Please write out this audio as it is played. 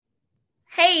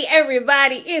Hey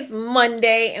everybody, it's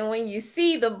Monday, and when you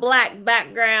see the black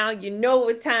background, you know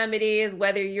what time it is,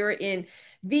 whether you're in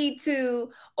V2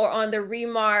 or on the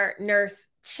Remar Nurse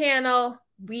channel.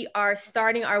 We are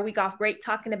starting our week off great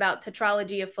talking about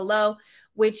Tetralogy of Fallot,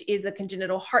 which is a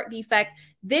congenital heart defect.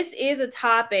 This is a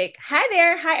topic. Hi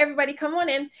there. Hi everybody. Come on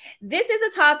in. This is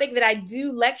a topic that I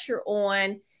do lecture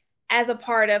on as a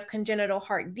part of congenital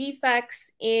heart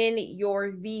defects in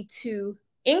your V2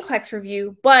 NCLEX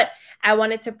review, but I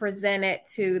wanted to present it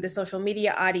to the social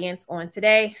media audience on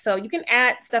today. So you can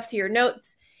add stuff to your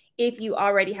notes if you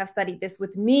already have studied this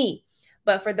with me.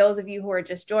 But for those of you who are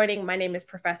just joining, my name is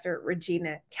Professor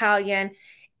Regina Callion,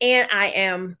 and I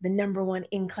am the #1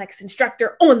 NCLEX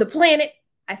instructor on the planet.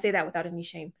 I say that without any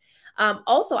shame.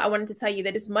 Also, I wanted to tell you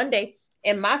that it's Monday,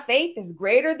 and my faith is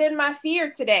greater than my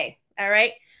fear today. All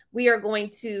right. We are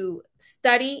going to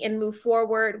study and move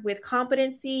forward with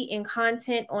competency and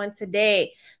content on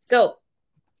today. So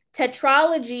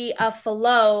Tetralogy of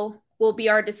Fallot will be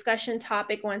our discussion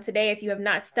topic on today. If you have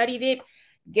not studied it,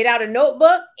 get out a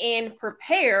notebook and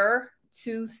prepare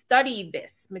to study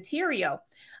this material.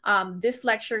 This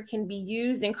lecture can be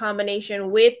used in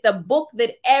combination with the book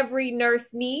that every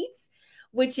nurse needs,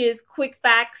 which is Quick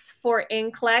Facts for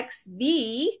NCLEX,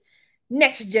 the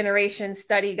Next Generation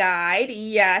Study Guide.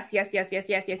 Yes.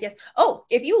 Oh,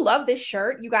 if you love this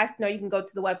shirt, you guys know you can go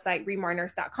to the website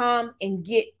remarnurse.com and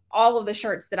get all of the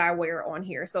shirts that I wear on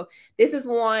here. So this is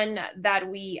one that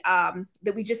we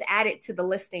just added to the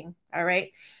listing. All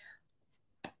right.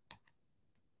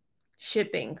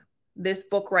 Shipping this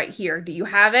book right here. Do you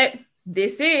have it?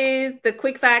 This is the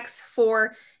Quick Facts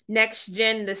for Next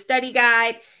Gen, the study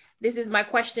guide. This is my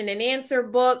question and answer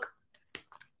book.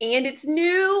 And it's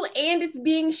new and it's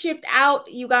being shipped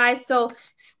out, you guys. So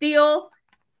still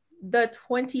the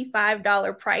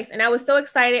 $25 price. And I was so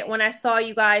excited when I saw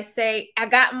you guys say, I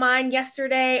got mine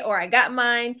yesterday, or I got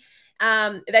mine.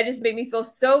 That just made me feel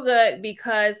so good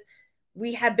because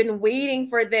we have been waiting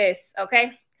for this.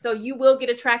 Okay. So you will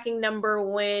get a tracking number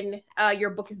when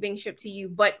your book is being shipped to you,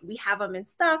 but we have them in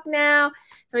stock now.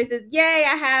 Somebody says, yay,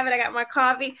 I have it. I got my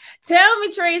coffee. Tell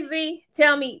me, Tracy,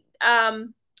 tell me,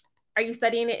 are you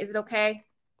studying it? Is it okay?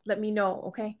 Let me know,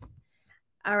 okay?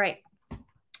 All right.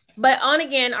 But on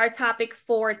again, our topic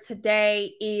for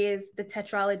today is the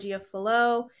Tetralogy of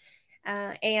Fallot.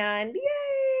 And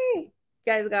yay, you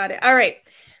guys got it. All right.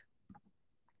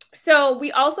 So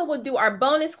we also will do our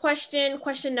bonus question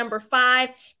number 5.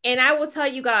 And I will tell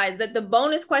you guys that the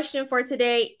bonus question for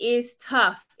today is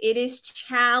tough. It is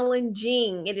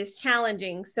challenging.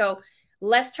 So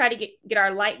let's try to get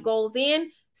our light goals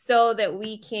in so that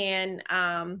we can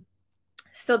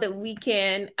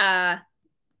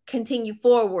continue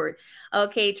forward.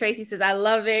 Okay, Tracy says, I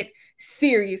love it.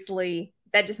 Seriously,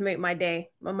 that just made my day,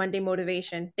 my Monday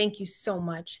motivation. Thank you so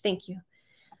much. Thank you.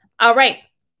 All right,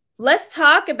 let's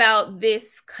talk about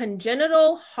this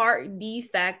congenital heart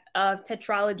defect of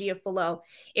Tetralogy of Fallot.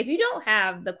 If you don't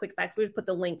have the Quick Facts, we'll put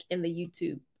the link in the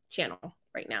YouTube channel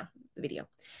right now, the video.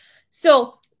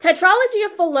 So Tetralogy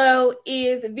of Fallot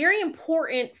is very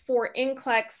important for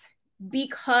NCLEX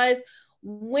because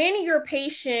when your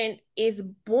patient is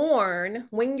born,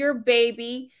 when your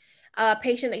baby,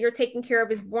 patient that you're taking care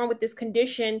of is born with this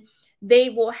condition, they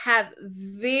will have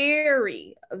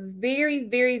very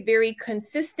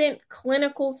consistent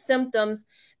clinical symptoms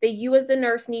that you as the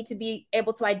nurse need to be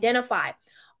able to identify.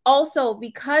 Also,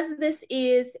 because this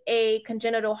is a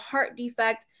congenital heart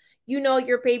defect, you know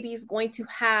your baby is going to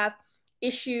have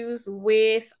issues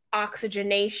with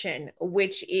oxygenation,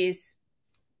 which is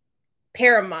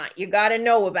paramount. You got to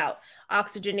know about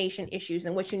oxygenation issues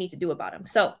and what you need to do about them.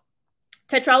 So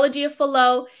Tetralogy of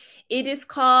Fallot, it is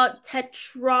called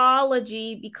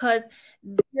tetralogy because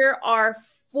there are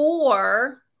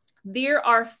four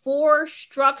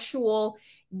structural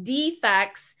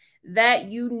defects that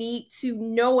you need to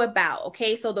know about.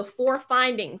 Okay, so the 4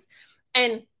 findings,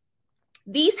 and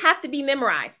these have to be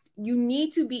memorized. You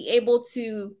need to be able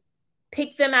to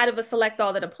pick them out of a select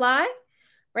all that apply,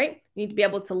 right? You need to be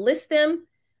able to list them.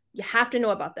 You have to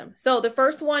know about them. So the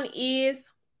first one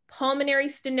is pulmonary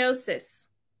stenosis.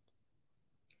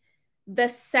 The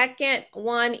second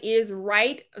one is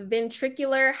right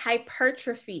ventricular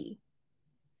hypertrophy.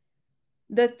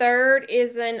 The third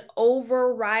is an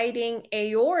overriding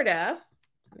aorta.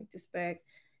 Make this back.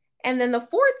 And then the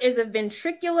fourth is a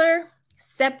ventricular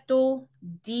septal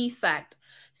defect.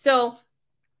 So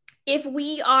if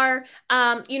we are,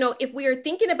 if we are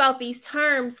thinking about these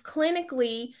terms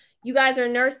clinically, you guys are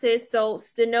nurses. So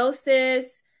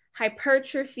stenosis,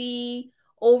 hypertrophy,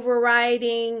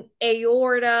 overriding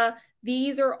aorta,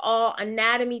 these are all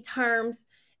anatomy terms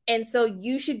And so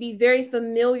you should be very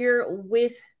familiar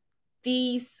with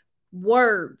these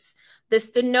words. The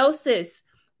stenosis.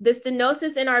 The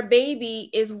stenosis in our baby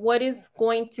is what is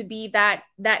going to be that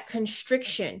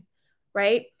constriction,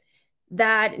 right?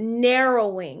 That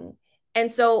narrowing.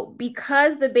 And so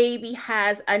because the baby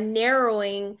has a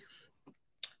narrowing,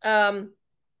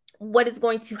 what is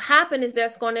going to happen is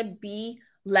there's going to be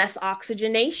less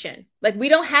oxygenation. Like we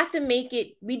do not have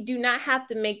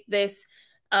to make this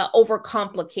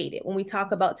overcomplicated when we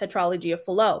talk about tetralogy of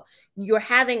Fallot. You're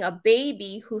having a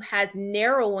baby who has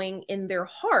narrowing in their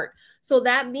heart. So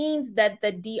that means that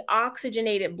the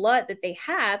deoxygenated blood that they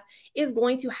have is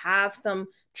going to have some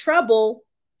trouble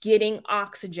getting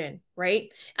oxygen, right?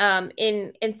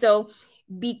 And so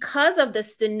because of the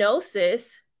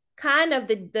stenosis, kind of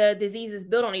the diseases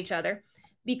build on each other.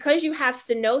 Because you have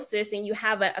stenosis and you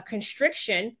have a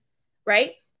constriction,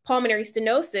 right? Pulmonary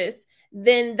stenosis,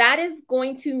 then that is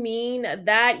going to mean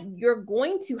that you're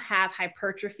going to have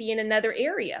hypertrophy in another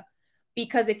area.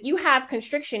 Because if you have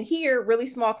constriction here, really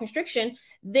small constriction,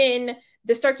 then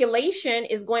the circulation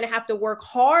is going to have to work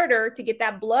harder to get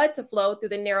that blood to flow through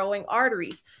the narrowing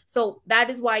arteries. So that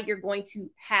is why you're going to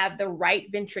have the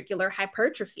right ventricular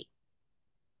hypertrophy.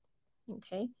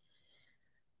 Okay.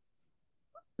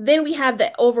 Then we have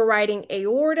the overriding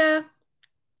aorta,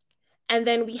 and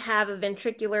then we have a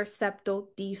ventricular septal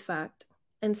defect.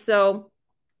 And so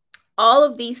all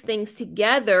of these things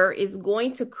together is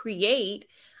going to create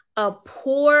a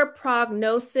poor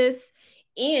prognosis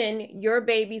in your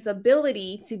baby's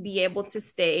ability to be able to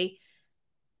stay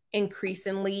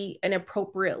increasingly and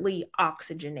appropriately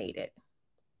oxygenated.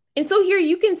 And so here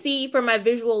you can see, for my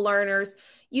visual learners,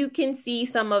 you can see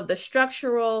some of the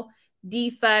structural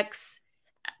defects,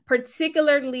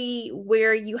 particularly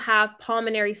where you have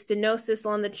pulmonary stenosis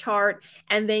on the chart,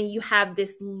 and then you have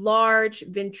this large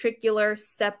ventricular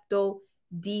septal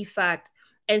defect.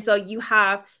 And so you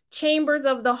have chambers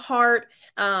of the heart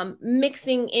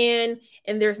mixing in,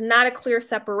 and there's not a clear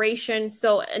separation.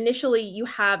 So initially you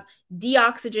have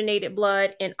deoxygenated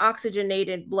blood and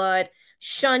oxygenated blood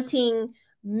shunting,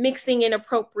 mixing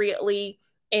inappropriately.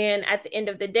 And at the end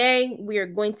of the day, we are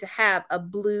going to have a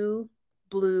blue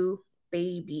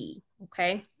baby,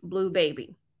 okay? Blue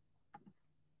baby.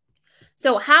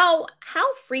 So how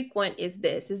frequent is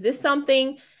this? Is this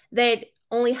something that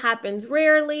only happens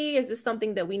rarely? Is this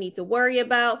something that we need to worry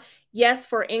about? Yes,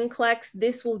 for NCLEX,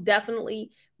 this will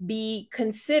definitely be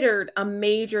considered a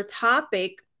major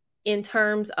topic in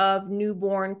terms of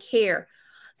newborn care.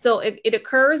 So it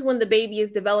occurs when the baby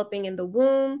is developing in the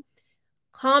womb.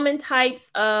 Common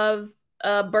types of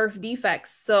birth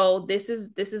defects. So this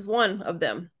is one of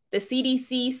them. The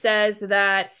CDC says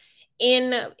that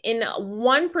in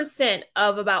 1%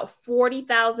 of about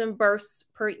 40,000 births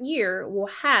per year will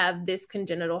have this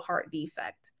congenital heart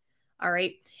defect. All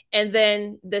right. And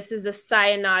then this is a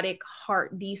cyanotic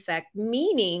heart defect,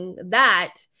 meaning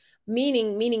that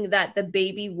the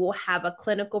baby will have a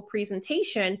clinical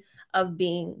presentation of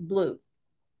being blue.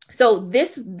 So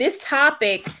this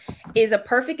topic is a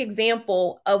perfect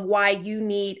example of why you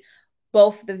need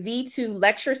both the V2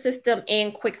 lecture system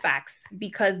and quick facts,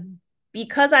 because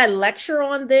I lecture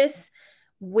on this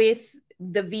with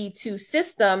the V2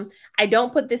 system, I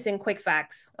don't put this in quick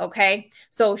facts. Okay.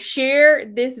 So share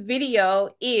this video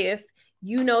if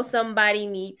you know somebody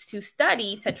needs to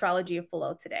study Tetralogy of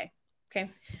Fallot today. Okay.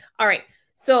 All right.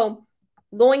 So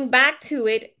going back to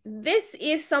it, this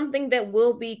is something that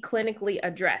will be clinically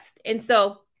addressed. And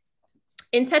so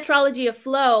in Tetralogy of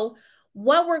Fallot,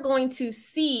 what we're going to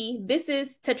see, this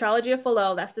is Tetralogy of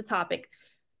Fallot, that's the topic.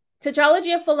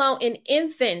 Tetralogy of Fallot in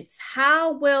infants.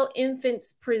 How will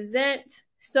infants present?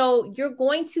 So you're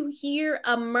going to hear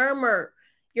a murmur.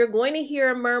 You're going to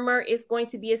hear a murmur. It's going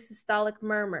to be a systolic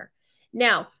murmur.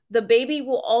 Now, the baby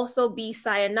will also be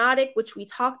cyanotic, which we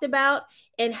talked about,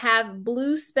 and have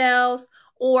blue spells,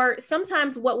 or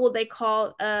sometimes what will they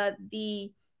call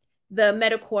the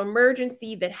medical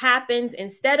emergency that happens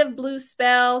instead of blue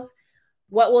spells.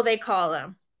 What will they call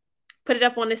them? Put it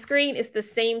up on the screen. It's the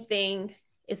same thing.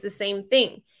 It's the same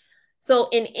thing. So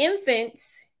in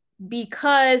infants,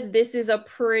 because this is a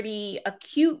pretty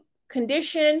acute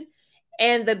condition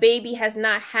and the baby has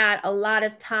not had a lot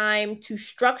of time to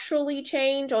structurally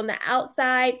change on the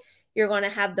outside, you're going to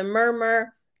have the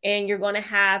murmur and you're going to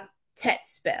have TET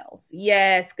spells.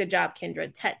 Yes, good job,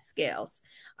 Kendra. TET scales.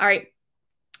 All right.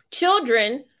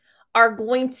 Children are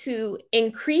going to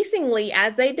increasingly,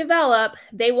 as they develop,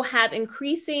 they will have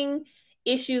increasing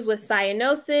issues with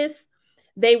cyanosis.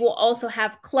 They will also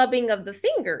have clubbing of the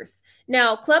fingers.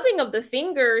 Now, clubbing of the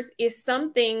fingers is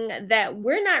something that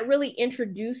we're not really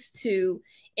introduced to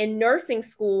in nursing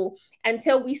school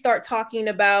until we start talking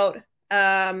about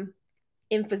emphysema,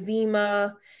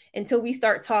 until we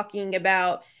start talking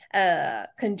about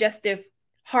congestive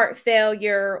heart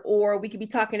failure, or we could be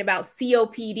talking about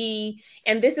COPD.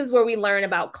 And this is where we learn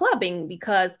about clubbing,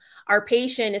 because our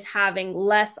patient is having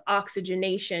less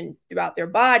oxygenation throughout their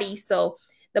body. So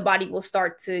the body will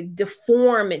start to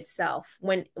deform itself.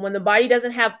 When the body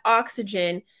doesn't have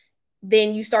oxygen,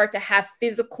 then you start to have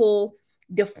physical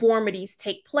deformities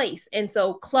take place. And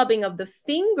so clubbing of the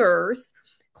fingers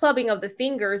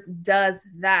does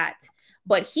that.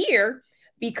 But here,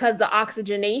 because the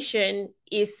oxygenation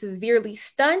is severely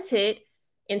stunted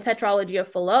in Tetralogy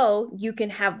of Fallot, you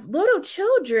can have little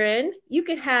children. You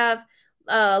can have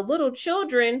little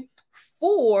children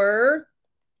for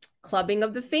clubbing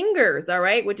of the fingers, all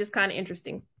right, which is kind of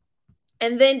interesting.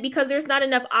 And then because there's not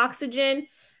enough oxygen,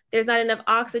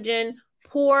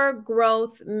 poor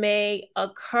growth may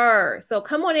occur. So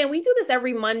come on in. We do this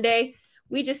every Monday.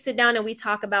 We just sit down and we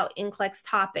talk about NCLEX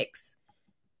topics.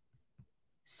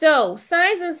 So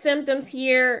signs and symptoms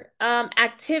here,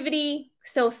 activity.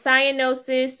 So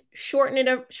cyanosis,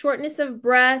 shortness of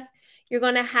breath. You're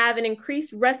going to have an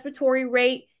increased respiratory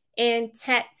rate and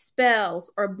tet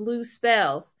spells or blue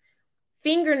spells.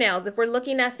 Fingernails, if we're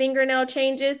looking at fingernail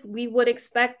changes, we would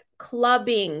expect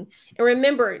clubbing. And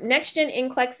remember, Next Gen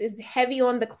NCLEX is heavy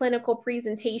on the clinical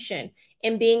presentation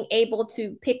and being able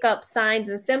to pick up signs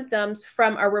and symptoms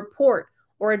from a report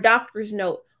or a doctor's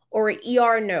note or an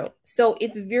ER note. So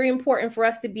it's very important for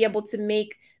us to be able to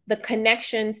make the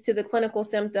connections to the clinical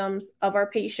symptoms of our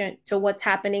patient to what's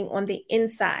happening on the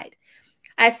inside.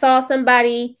 I saw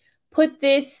somebody put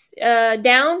this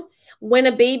down. When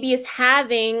a baby is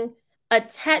having a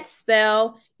tet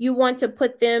spell, you want to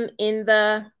put them in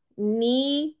the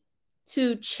knee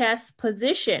to chest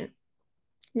position.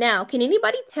 Now, can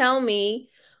anybody tell me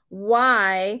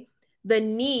why the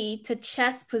knee to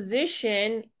chest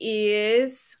position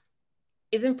is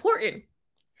important?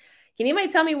 Can anybody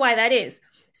tell me why that is?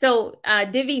 So,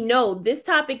 Divi, no, this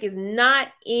topic is not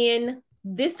in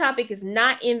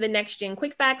the Next Gen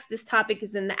Quick Facts. This topic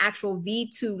is in the actual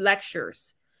V2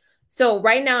 lectures. So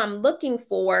right now I'm looking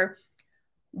for,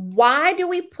 why do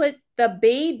we put the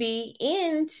baby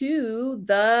into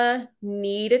the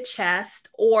knee to chest?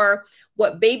 Or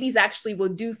what babies actually will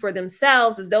do for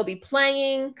themselves is they'll be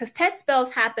playing, because TET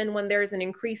spells happen when there's an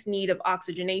increased need of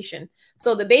oxygenation.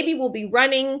 So the baby will be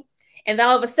running, and then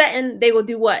all of a sudden they will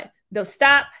do what? They'll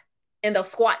stop and they'll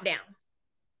squat down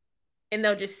and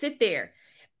they'll just sit there.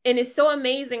 And it's so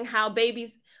amazing how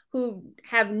babies who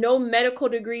have no medical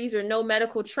degrees or no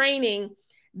medical training,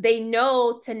 they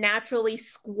know to naturally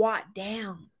squat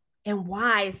down. And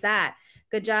why is that?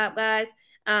 Good job, guys.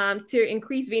 To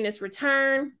increase venous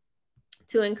return,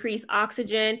 to increase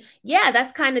oxygen. Yeah,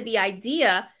 that's kind of the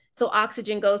idea. So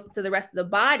oxygen goes to the rest of the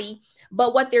body.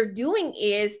 But what they're doing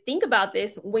is, think about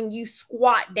this, when you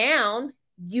squat down,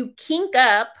 you kink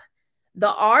up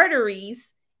the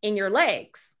arteries in your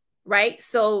legs, right?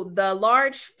 So the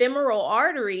large femoral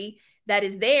artery that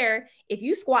is there, if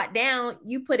you squat down,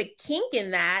 you put a kink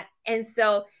in that. And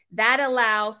so that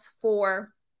allows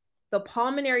for the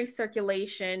pulmonary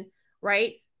circulation,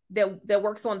 right? That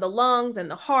works on the lungs and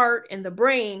the heart and the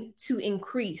brain to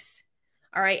increase.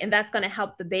 All right. And that's going to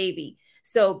help the baby.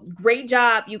 So great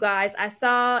job, you guys. I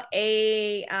saw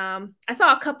a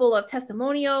couple of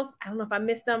testimonials. I don't know if I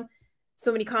missed them.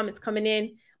 So many comments coming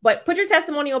in, but put your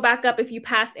testimonial back up if you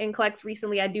passed NCLEX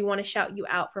recently. I do want to shout you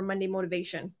out for Monday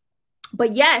Motivation.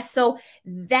 But yes, so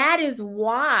that is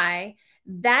why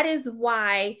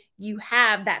you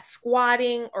have that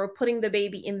squatting or putting the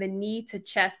baby in the knee to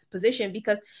chest position,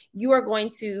 because you are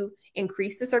going to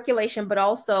increase the circulation, but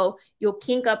also you'll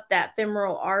kink up that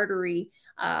femoral artery.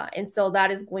 And so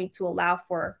that is going to allow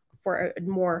for a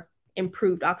more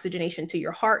improved oxygenation to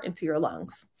your heart and to your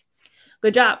lungs.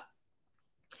 Good job.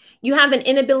 You have an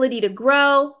inability to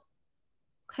grow.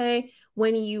 Okay.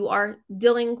 When you are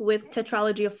dealing with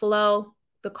Tetralogy of Fallot,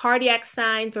 the cardiac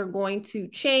signs are going to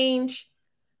change.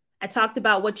 I talked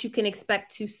about what you can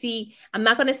expect to see. I'm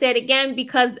not going to say it again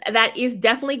because that is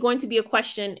definitely going to be a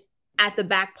question at the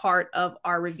back part of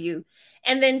our review.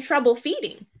 And then trouble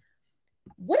feeding.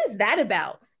 What is that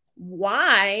about?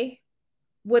 Why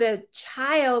would a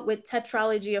child with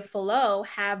Tetralogy of Fallot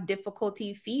have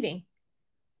difficulty feeding?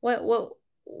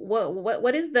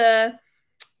 What is the,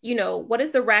 what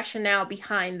is the rationale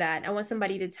behind that? I want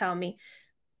somebody to tell me.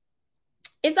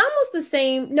 It's almost the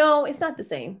same. No, it's not the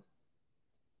same.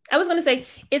 I was going to say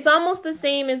it's almost the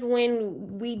same as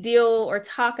when we deal or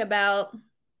talk about.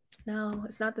 No,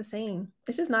 it's not the same.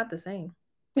 It's just not the same.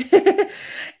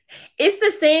 It's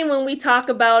the same when we talk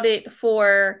about it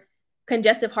for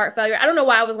congestive heart failure. I don't know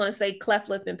why I was going to say cleft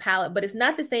lip and palate, but it's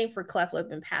not the same for cleft lip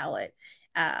and palate.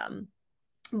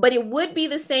 But it would be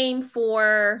the same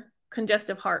for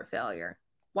congestive heart failure.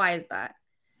 Why is that?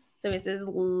 So it says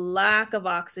lack of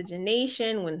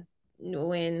oxygenation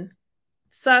when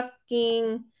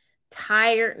sucking,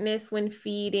 tiredness when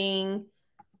feeding,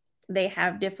 they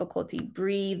have difficulty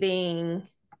breathing.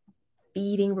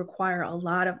 Feeding require a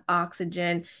lot of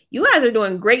oxygen. You guys are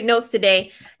doing great notes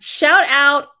today. Shout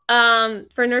out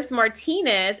for Nurse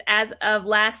Martinez. As of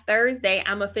last Thursday,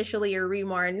 I'm officially a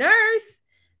Remar nurse.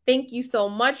 Thank you so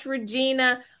much,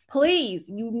 Regina. Please,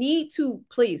 you need to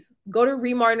please go to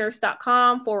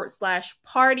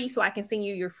remarnurse.com/party so I can send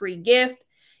you your free gift.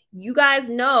 You guys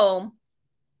know,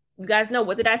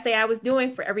 what did I say I was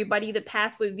doing for everybody that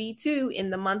passed with V2 in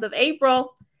the month of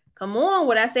April? Come on,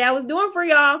 what did I say I was doing for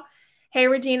y'all? Hey,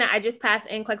 Regina, I just passed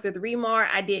NCLEX with Remar.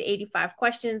 I did 85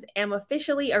 questions. I'm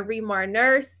officially a Remar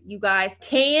nurse. You guys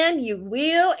can, you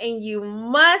will, and you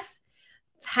must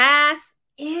pass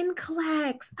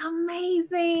NCLEX.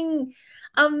 Amazing.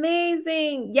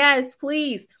 Amazing. Yes,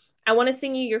 please. I want to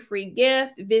send you your free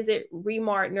gift. Visit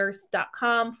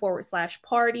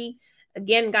remarnurse.com/party.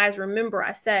 Again, guys, remember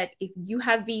I said if you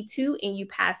have V2 and you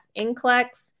pass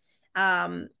NCLEX,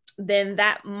 then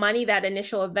that money, that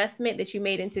initial investment that you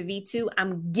made into V2,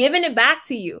 I'm giving it back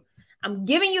to you. I'm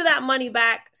giving you that money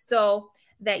back so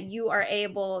that you are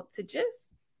able to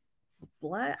just,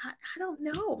 I don't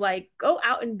know, like go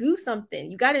out and do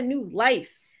something. You got a new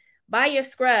life. Buy your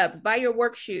scrubs, buy your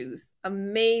work shoes.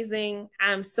 Amazing.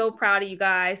 I'm so proud of you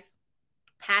guys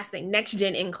passing next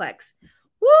gen NCLEX.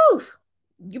 Woo!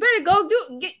 You better go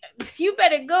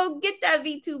get that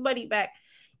V2 money back.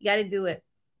 You got to do it.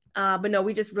 But no,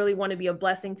 we just really want to be a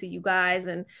blessing to you guys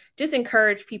and just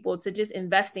encourage people to just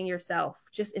invest in yourself.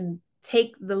 Just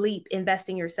take the leap, invest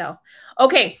in yourself.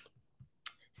 Okay.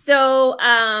 So,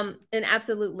 and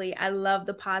absolutely, I love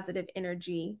the positive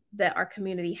energy that our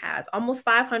community has. Almost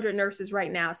 500 nurses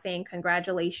right now saying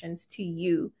congratulations to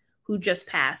you who just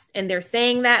passed. And they're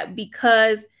saying that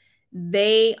because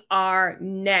they are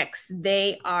next.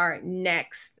 They are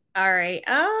next. All right.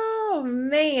 Oh,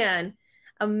 man.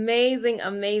 Amazing,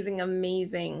 amazing,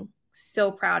 amazing.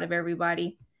 So proud of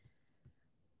everybody.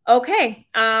 Okay.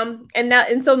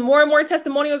 And so more and more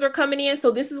testimonials are coming in. So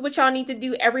this is what y'all need to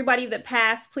do. Everybody that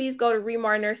passed, please go to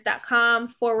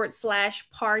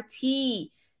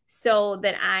remarnurse.com/party so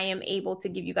that I am able to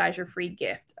give you guys your free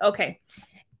gift. Okay.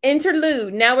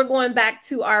 Interlude. Now we're going back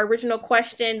to our original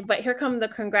question, but here come the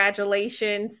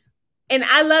congratulations. And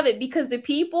I love it because the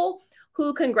people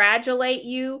who congratulate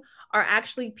you are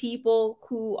actually people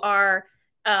who are,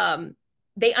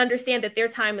 they understand that their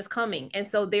time is coming. And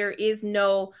so there is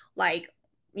no,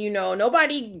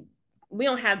 nobody, we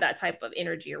don't have that type of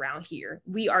energy around here.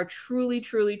 We are truly,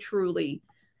 truly, truly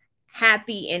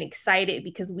happy and excited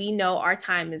because we know our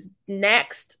time is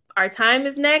next. Our time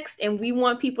is next. And we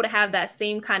want people to have that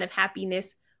same kind of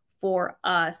happiness for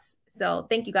us. So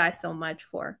thank you guys so much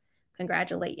for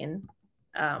congratulating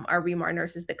our Remar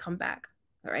nurses that come back.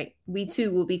 All right. We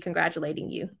too will be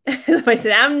congratulating you. I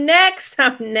said, I'm next,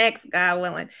 God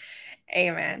willing.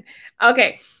 Amen.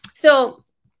 Okay. So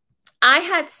I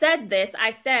had said this.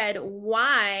 I said,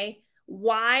 why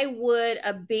would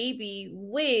a baby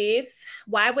with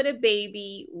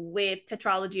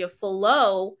tetralogy of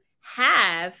Fallot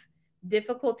have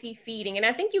difficulty feeding? And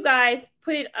I think you guys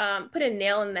put a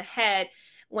nail in the head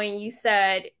when you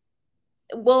said,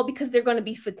 well, because they're going to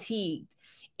be fatigued.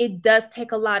 It does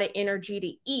take a lot of energy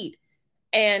to eat.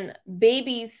 And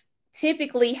babies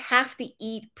typically have to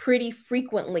eat pretty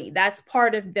frequently. That's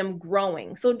part of them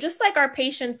growing. So just like our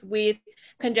patients with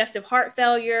congestive heart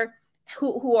failure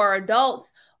who are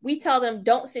adults, we tell them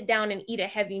don't sit down and eat a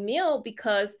heavy meal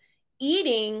because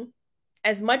eating,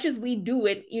 as much as we do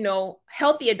it,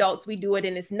 healthy adults, we do it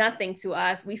and it's nothing to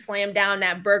us. We slam down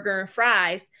that burger and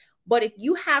fries. But if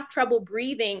you have trouble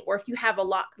breathing or if you have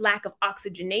a lack of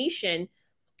oxygenation,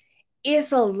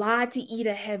 it's a lot to eat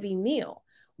a heavy meal.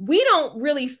 We don't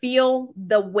really feel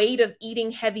the weight of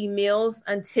eating heavy meals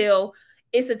until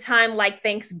it's a time like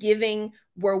Thanksgiving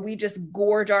where we just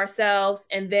gorge ourselves.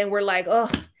 And then we're like,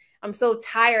 oh, I'm so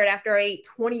tired after I ate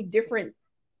 20 different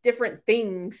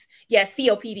things. Yeah,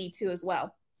 COPD too as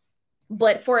well.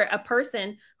 But for a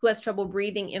person who has trouble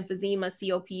breathing, emphysema,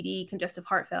 COPD, congestive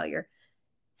heart failure,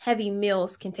 heavy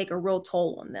meals can take a real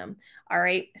toll on them. All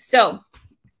right. So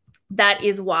that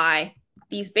is why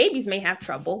these babies may have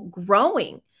trouble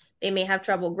growing. They may have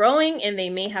trouble growing and they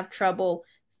may have trouble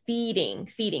feeding.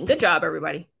 Good job,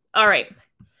 everybody. All right.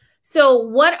 So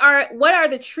what are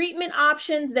the treatment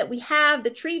options that we have?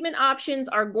 The treatment options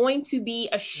are going to be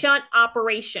a shunt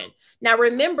operation. Now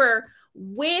remember,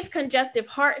 with congestive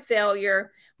heart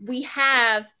failure, we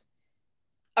have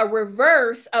a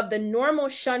reverse of the normal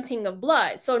shunting of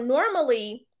blood. So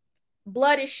normally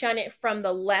blood is shunted from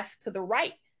the left to the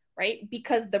right, right?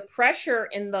 Because the pressure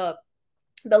in the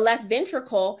left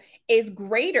ventricle is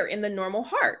greater in the normal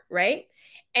heart, right?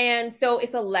 And so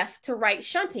it's a left to right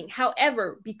shunting.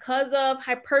 However, because of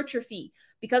hypertrophy,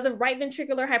 because of right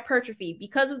ventricular hypertrophy,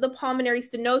 because of the pulmonary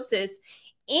stenosis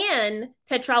and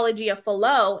tetralogy of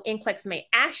Fallot, NCLEX may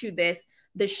ask you this,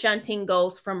 the shunting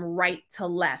goes from right to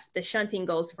left. The shunting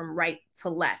goes from right to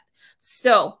left.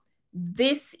 So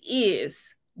this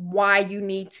is why you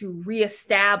need to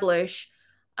reestablish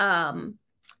an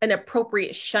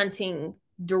appropriate shunting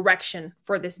direction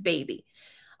for this baby.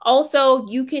 Also,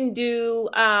 you can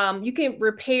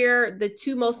repair the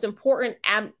two most important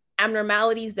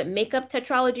abnormalities that make up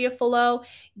tetralogy of Fallot.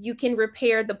 You can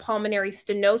repair the pulmonary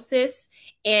stenosis,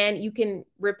 and you can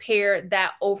repair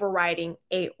that overriding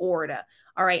aorta.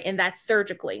 All right, and that's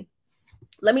surgically.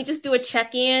 Let me just do a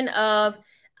check-in of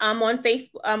I'm on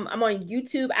Facebook, I'm on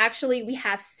YouTube. Actually, we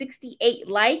have 68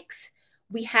 likes.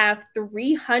 We have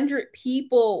 300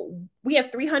 people. We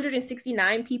have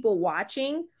 369 people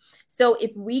watching. So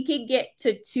if we could get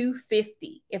to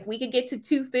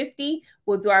 250,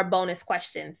 we'll do our bonus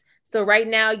questions. So right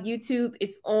now, YouTube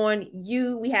is on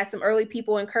you. We had some early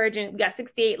people encouraging. We got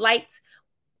 68 likes.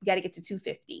 We got to get to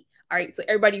 250. All right. So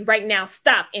everybody right now,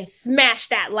 stop and smash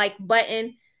that like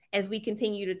button as we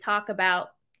continue to talk about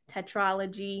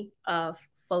tetralogy of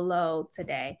Fallot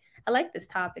today. I like this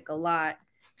topic a lot,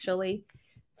 actually.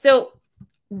 So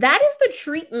that is the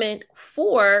treatment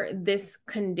for this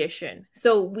condition.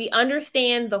 So we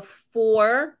understand the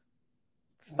 4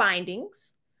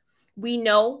 findings. We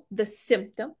know the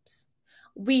symptoms.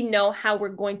 We know how we're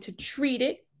going to treat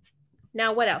it.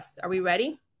 Now, what else? Are we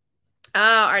ready?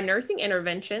 Our nursing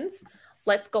interventions.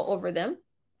 Let's go over them.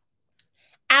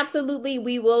 Absolutely,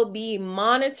 we will be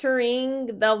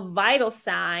monitoring the vital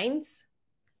signs.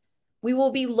 We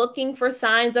will be looking for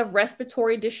signs of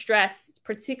respiratory distress,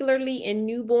 particularly in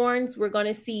newborns. We're going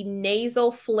to see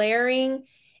nasal flaring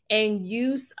and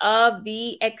use of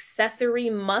the accessory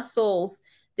muscles.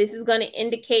 This is going to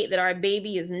indicate that our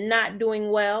baby is not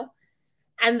doing well.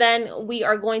 And then we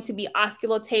are going to be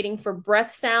auscultating for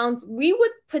breath sounds. We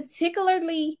would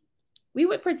particularly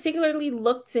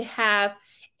look to have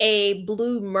a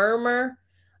blue murmur.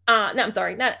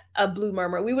 Not a blue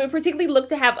murmur. We would particularly look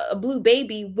to have a blue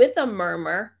baby with a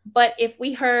murmur. But if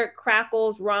we heard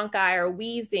crackles, rhonchi, or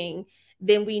wheezing,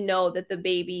 then we know that the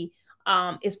baby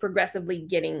is progressively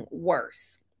getting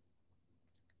worse.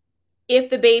 If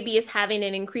the baby is having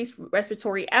an increased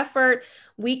respiratory effort,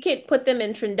 we could put them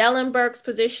in Trendelenburg's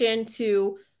position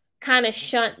to kind of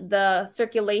shunt the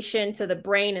circulation to the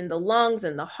brain and the lungs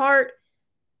and the heart.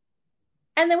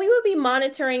 And then we would be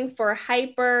monitoring for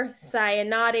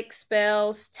hypercyanotic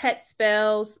spells, TET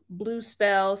spells, blue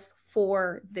spells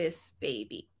for this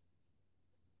baby.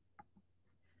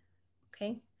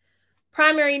 Okay.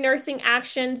 Primary nursing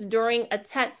actions during a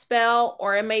TET spell,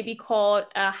 or it may be called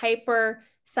a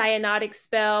hypercyanotic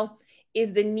spell,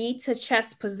 is the knee to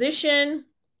chest position.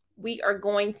 We are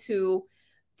going to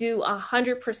do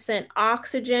 100%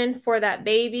 oxygen for that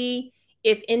baby.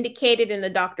 If indicated and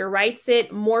the doctor writes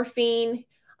it, morphine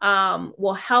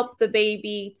will help the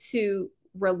baby to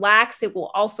relax. It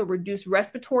will also reduce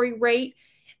respiratory rate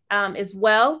as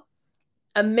well.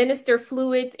 Administer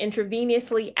fluids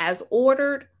intravenously as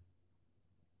ordered.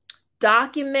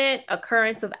 Document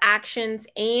occurrence of actions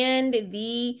and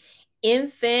the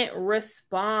infant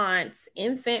response.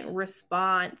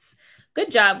 Good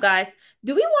job, guys.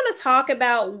 Do we want to talk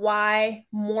about why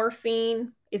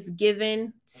morphine is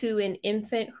given to an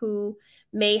infant who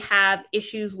may have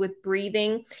issues with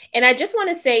breathing? And I just want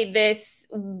to say this,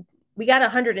 we got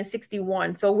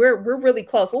 161, so we're really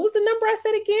close. What was the number I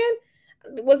said again?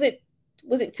 Was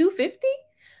it 250?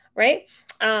 Right?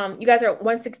 You guys are at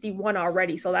 161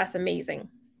 already, so that's amazing.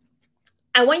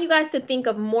 I want you guys to think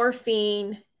of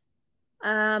morphine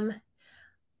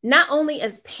not only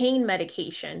as pain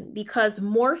medication, because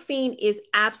morphine is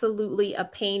absolutely a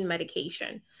pain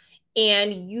medication.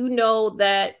 And you know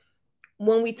that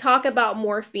when we talk about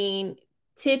morphine,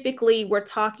 typically we're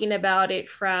talking about it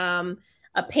from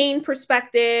a pain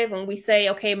perspective. When we say,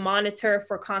 okay, monitor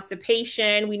for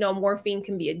constipation, we know morphine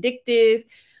can be addictive.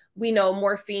 We know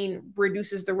morphine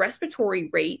reduces the respiratory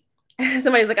rate.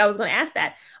 Somebody's like, I was going to ask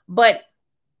that. But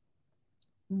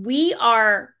we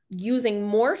are using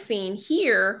morphine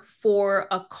here for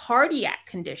a cardiac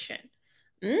condition.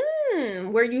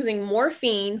 We're using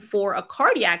morphine for a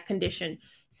cardiac condition.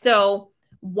 So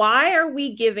why are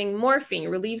we giving morphine?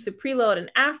 Relieves the preload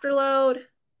and afterload,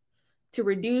 to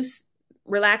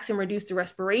relax and reduce the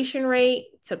respiration rate,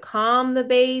 to calm the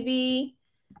baby.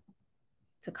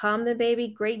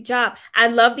 Great job. I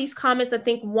love these comments. I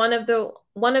think one of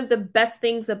the best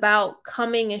things about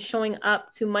coming and showing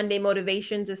up to Monday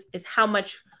Motivations is how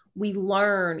much we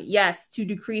learn. Yes, to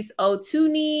decrease O2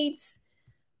 needs.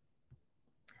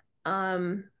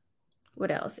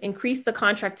 What else? Increase the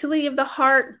contractility of the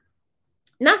heart.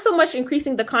 Not so much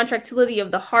increasing the contractility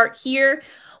of the heart here.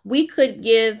 We could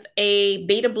give a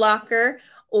beta blocker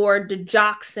or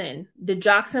digoxin.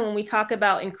 Digoxin, when we talk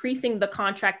about increasing the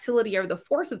contractility or the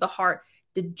force of the heart,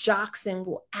 digoxin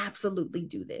will absolutely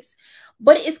do this.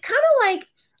 But it's kind of like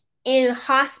in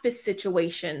hospice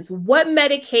situations, what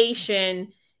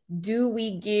medication do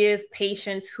we give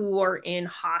patients who are in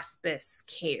hospice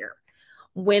care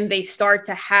when they start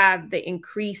to have the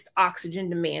increased oxygen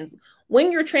demands?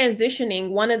 When you're transitioning,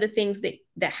 one of the things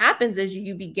that happens is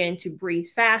you begin to breathe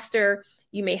faster.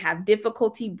 You may have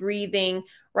difficulty breathing,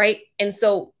 right? And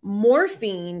so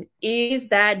morphine is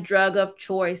that drug of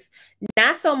choice,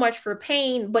 not so much for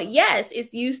pain, but yes, it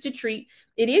is used to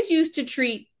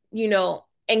treat,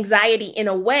 anxiety in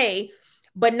a way,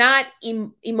 but not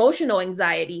emotional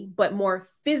anxiety, but more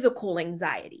physical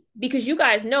anxiety. Because you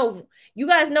guys know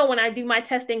when I do my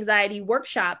test anxiety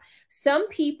workshop, some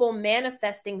people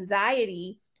manifest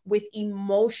anxiety with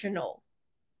emotional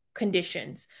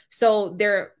conditions. So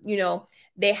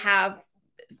they have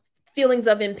feelings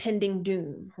of impending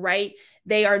doom, right?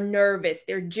 They are nervous,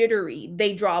 they're jittery,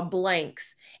 they draw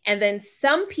blanks. And then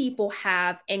some people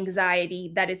have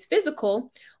anxiety that is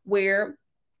physical, where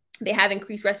they have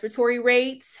increased respiratory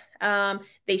rates,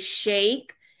 they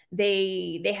shake,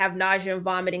 they have nausea and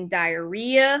vomiting,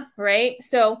 diarrhea, right?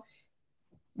 So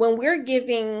when we're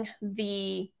giving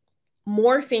the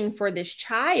morphine for this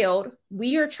child,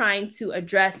 we are trying to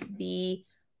address the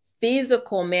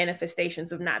physical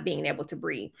manifestations of not being able to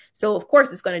breathe. So of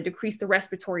course, it's going to decrease the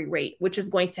respiratory rate, which is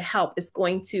going to help. It's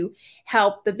going to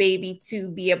help the baby to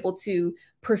be able to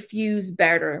perfuse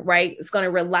better, right? It's going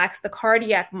to relax the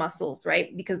cardiac muscles,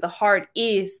 right? Because the heart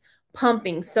is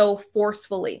pumping so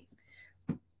forcefully.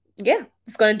 Yeah,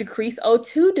 it's going to decrease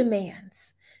O2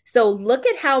 demands. So look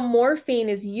at how morphine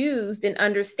is used, and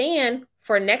understand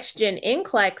for next gen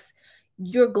NCLEX,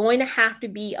 you're going to have to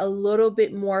be a little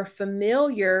bit more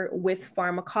familiar with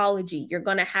pharmacology. You're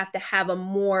going to have a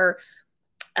more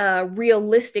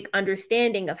realistic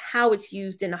understanding of how it's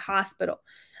used in a hospital.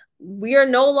 We are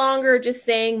no longer just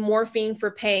saying morphine for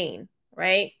pain,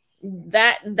 right?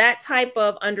 That type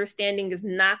of understanding is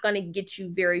not going to get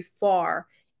you very far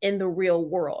in the real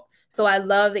world. So I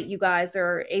love that you guys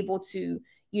are able to,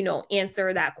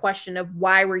 answer that question of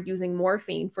why we're using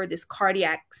morphine for this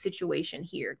cardiac situation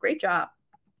here. Great job.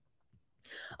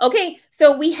 Okay,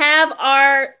 so we have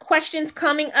our questions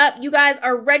coming up. You guys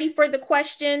are ready for the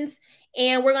questions,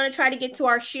 and we're going to try to get to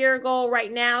our share goal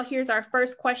right now. Here's our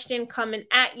first question coming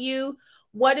at you.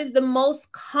 What is the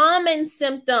most common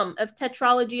symptom of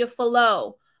tetralogy of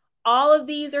Fallot? All of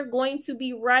these are going to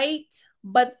be right,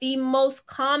 but the most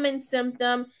common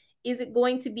symptom, is it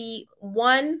going to be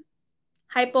 1,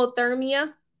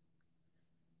 hypothermia,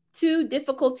 2,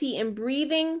 difficulty in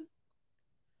breathing,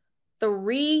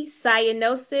 3,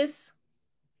 cyanosis,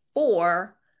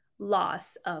 4,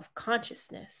 loss of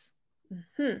consciousness?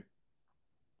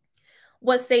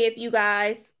 What say if you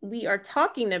guys, we are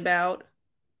talking about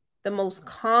the most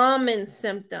common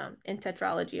symptom in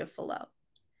tetralogy of Fallot?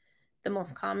 The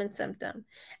most common symptom.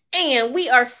 And we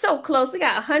are so close. We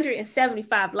got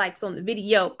 175 likes on the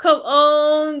video. Come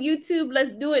on, YouTube.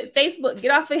 Let's do it. Facebook.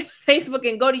 Get off of Facebook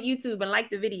and go to YouTube and like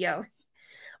the video.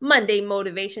 Monday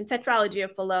Motivation, Tetralogy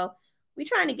of Fallot. We're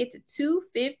trying to get to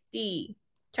 250.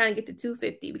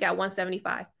 We got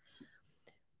 175.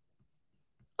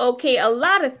 Okay, a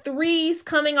lot of 3s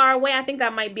coming our way. I think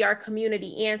that might be our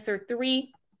community answer,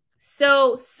 3.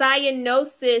 So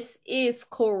cyanosis is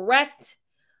correct.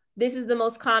 This is the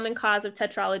most common cause of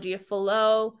tetralogy of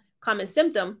Fallot, common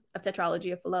symptom of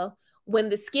tetralogy of Fallot. When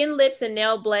the skin, lips, and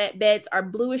nail beds are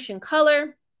bluish in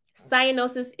color,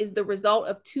 cyanosis is the result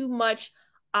of too much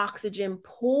oxygen,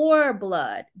 poor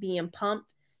blood being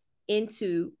pumped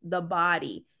into the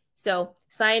body. So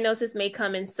cyanosis may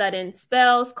come in sudden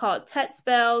spells called tet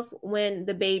spells when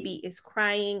the baby is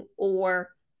crying or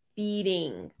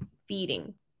feeding.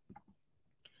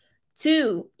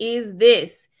 2 is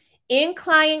this. In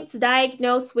clients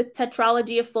diagnosed with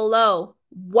tetralogy of Fallot,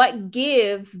 what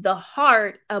gives the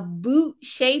heart a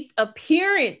boot-shaped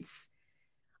appearance?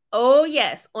 Oh,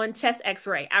 yes, on chest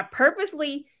x-ray. I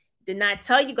purposely did not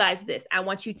tell you guys this. I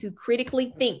want you to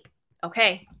critically think,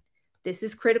 okay? This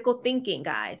is critical thinking,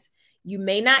 guys. You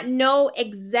may not know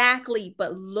exactly,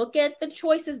 but look at the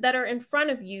choices that are in front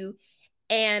of you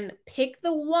and pick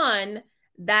the one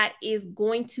that is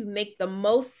going to make the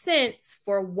most sense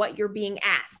for what you're being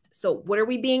asked. So what are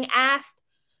we being asked?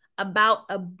 About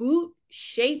a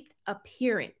boot-shaped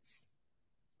appearance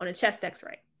on a chest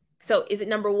x-ray. So is it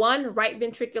number 1, right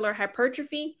ventricular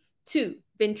hypertrophy? 2,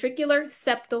 ventricular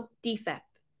septal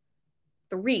defect.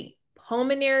 3,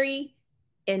 pulmonary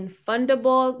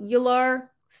infundibular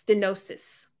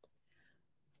stenosis.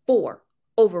 4,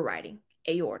 overriding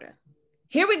aorta.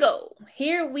 Here we go.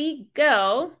 Here we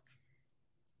go.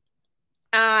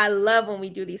 I love when we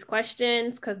do these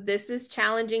questions because this is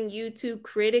challenging you to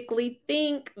critically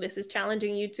think. This is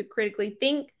challenging you to critically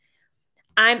think.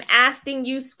 I'm asking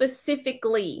you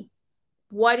specifically,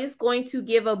 what is going to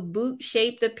give a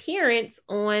boot-shaped appearance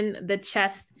on the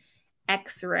chest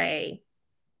x-ray?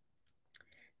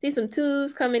 See some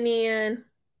 2s coming in.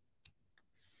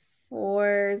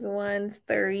 4s, 1s,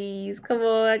 3s. Come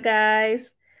on, guys.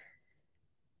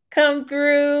 Come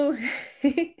through.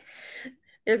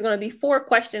 There's going to be 4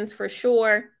 questions for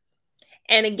sure.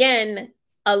 And again,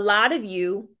 a lot of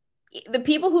you, the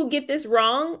people who get this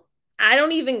wrong,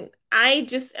 I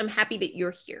just am happy that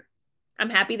you're here. I'm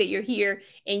happy that you're here.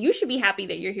 And you should be happy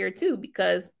that you're here too,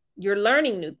 because you're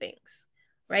learning new things,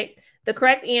 right? The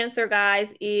correct answer,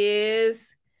 guys,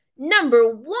 is number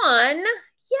 1.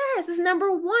 Yes, it's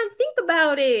number 1. Think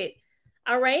about it.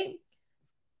 All right.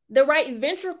 The right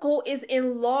ventricle is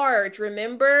enlarged.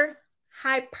 Remember?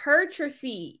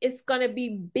 Hypertrophy. It's going to be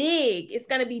big. It's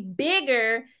going to be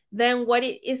bigger than what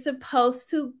it is supposed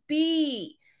to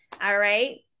be. All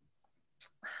right.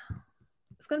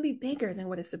 It's going to be bigger than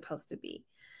what it's supposed to be.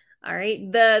 All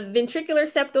right. The ventricular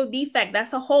septal defect,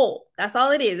 that's a hole. That's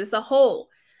all it is. It's a hole.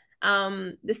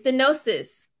 The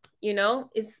stenosis,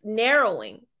 it's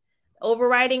narrowing.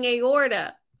 Overriding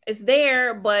aorta, it's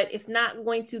there, but it's not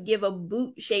going to give a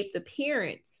boot-shaped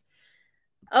appearance.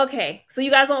 Okay, so you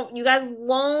guys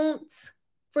won't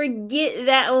forget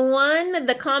that one.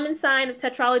 The common sign of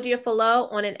Tetralogy of Fallot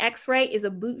on an X-ray is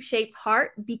a boot-shaped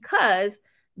heart because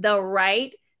the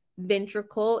right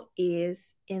ventricle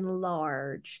is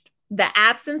enlarged. The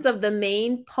absence of the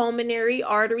main pulmonary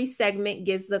artery segment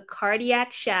gives the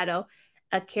cardiac shadow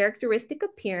a characteristic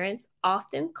appearance,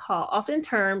 often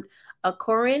termed a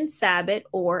Corin sabbat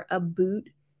or a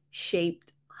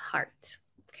boot-shaped heart.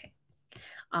 Okay.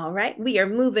 All right, we are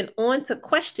moving on to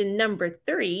question number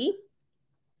 3.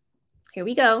 Here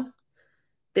we go.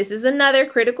 This is another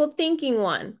critical thinking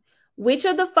one. Which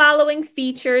of the following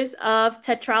features of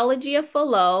Tetralogy of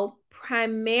Fallot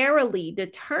primarily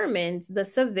determines the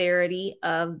severity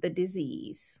of the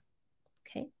disease?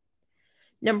 Okay.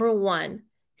 Number 1,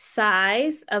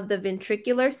 size of the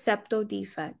ventricular septal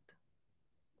defect.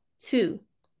 2,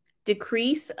 the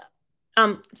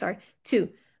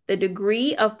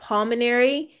degree of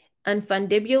pulmonary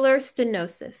infundibular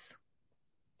stenosis.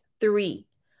 3,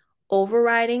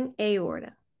 overriding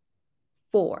aorta.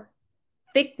 4,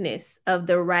 thickness of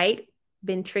the right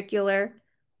ventricular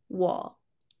wall.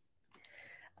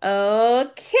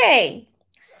 Okay,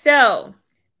 so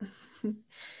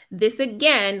this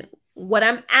again, what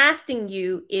I'm asking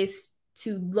you is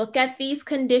to look at these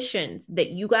conditions that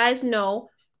you guys know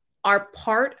are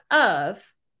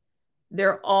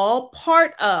they're all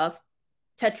part of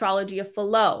Tetralogy of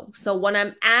Fallot. So what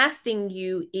I'm asking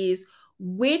you is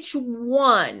which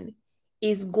one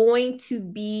is going to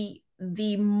be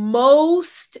the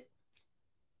most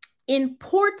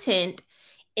important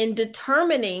in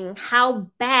determining how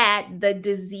bad the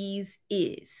disease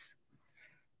is.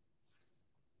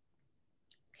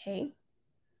 Okay.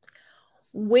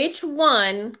 Which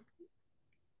one,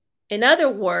 in other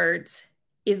words,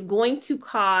 is going to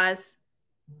cause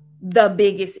the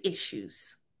biggest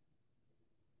issues?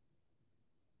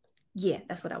 Yeah,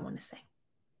 that's what I want to say.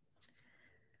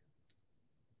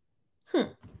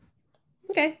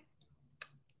 Okay.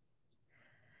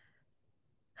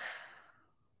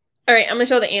 All right, I'm going to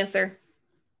show the answer.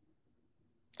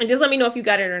 And just let me know if you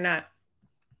got it or not.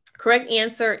 Correct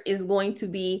answer is going to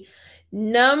be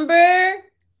number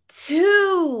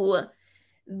 2.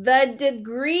 The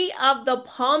degree of the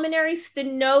pulmonary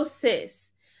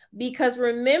stenosis. Because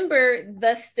remember,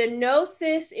 the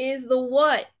stenosis is the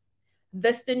what? The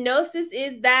stenosis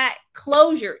is that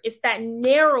closure. It's that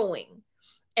narrowing.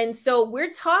 And so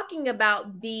we're talking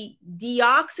about the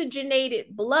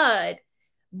deoxygenated blood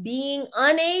being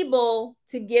unable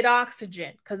to get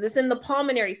oxygen because it's in the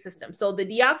pulmonary system. So the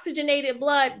deoxygenated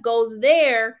blood goes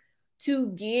there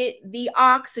to get the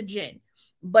oxygen.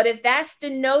 But if that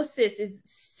stenosis is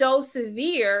so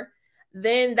severe,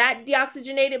 then that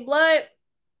deoxygenated blood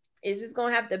is just going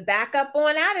to have to back up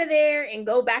on out of there and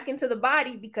go back into the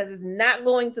body because it's not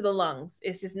going to the lungs.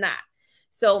 It's just not.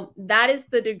 So that is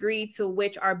the degree to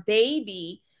which our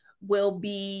baby will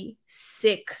be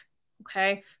sick.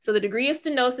 Okay. So the degree of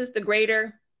stenosis, the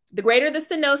greater the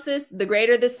stenosis, the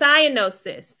greater the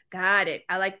cyanosis. Got it.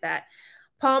 I like that.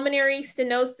 Pulmonary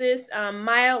stenosis,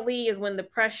 mildly, is when the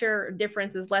pressure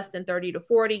difference is less than 30 to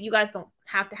 40. You guys don't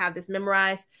have to have this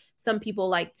memorized. Some people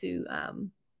like to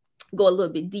go a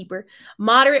little bit deeper.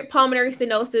 Moderate pulmonary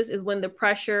stenosis is when the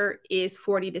pressure is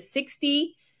 40 to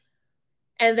 60.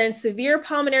 And then severe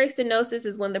pulmonary stenosis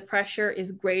is when the pressure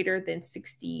is greater than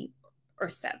 60 or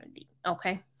 70.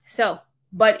 Okay. So,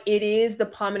 but it is the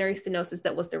pulmonary stenosis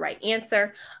that was the right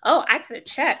answer. Oh, I gotta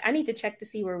check. I need to check to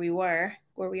see where we are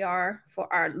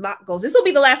for our lot goals. This will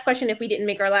be the last question if we didn't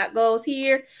make our lot goals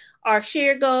here. Our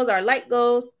share goals, our light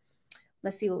goals.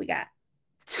 Let's see what we got.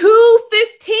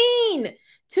 215.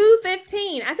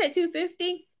 215. I said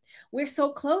 250. We're so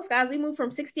close, guys. We moved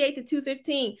from 68 to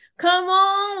 215. Come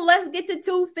on, let's get to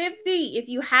 250. If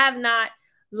you have not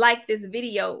liked this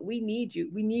video, we need you.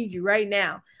 We need you right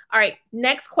now. All right,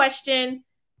 next question.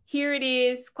 Here it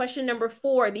is. Question number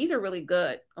 4. These are really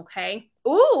good, okay?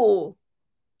 Ooh,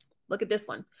 look at this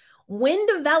one. When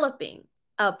developing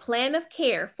a plan of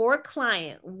care for a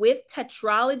client with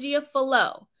Tetralogy of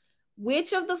Fallot,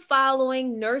 which of the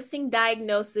following nursing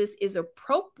diagnosis is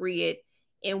appropriate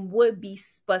and would be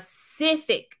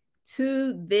specific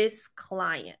to this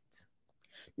client?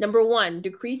 Number 1,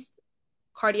 decreased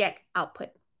cardiac output.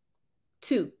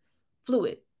 2,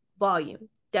 fluid volume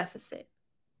deficit.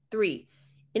 3,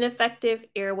 ineffective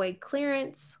airway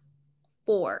clearance.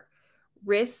 4,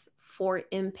 risk for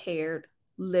impaired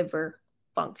liver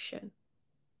function.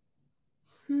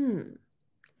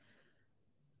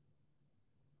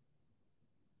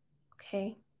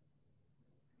 Okay.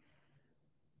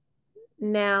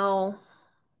 Now,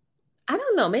 I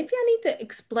don't know. Maybe I need to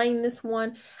explain this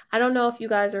one. I don't know if you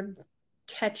guys are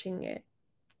catching it.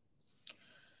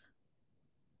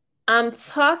 I'm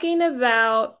talking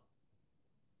about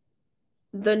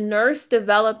the nurse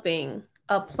developing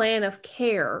a plan of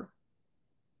care.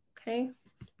 Okay.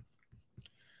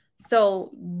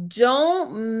 So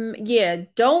don't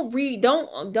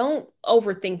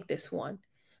overthink this one.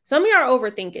 Some of you are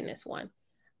overthinking this one.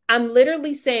 I'm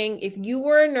literally saying if you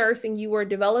were a nurse and you were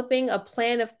developing a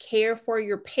plan of care for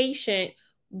your patient,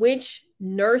 which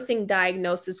nursing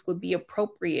diagnosis would be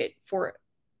appropriate for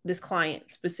this client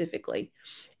specifically?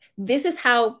 This is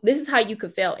how you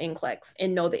could fail NCLEX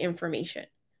and know the information.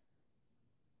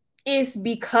 It's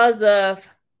because of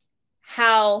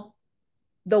how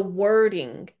the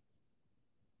wording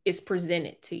is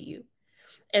presented to you.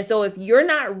 And so if you're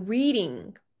not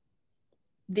reading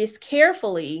this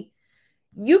carefully,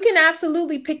 you can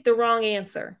absolutely pick the wrong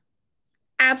answer.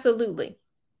 Absolutely.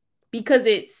 Because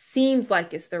it seems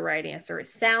like it's the right answer. It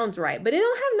sounds right, but it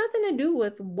don't have nothing to do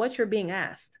with what you're being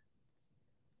asked.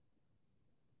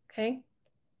 Okay.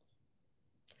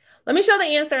 Let me show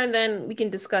the answer and then we can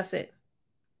discuss it.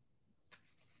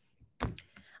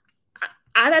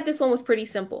 I thought this one was pretty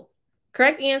simple.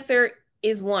 Correct answer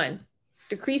is 1,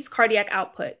 decreased cardiac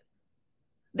output.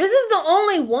 This is the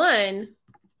only one.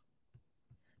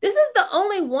 This is the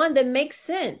only one that makes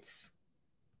sense.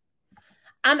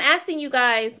 I'm asking you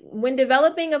guys, when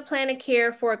developing a plan of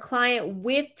care for a client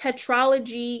with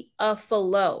Tetralogy of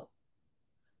Fallot,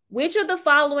 which of the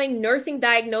following nursing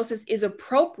diagnosis is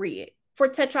appropriate for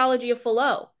Tetralogy of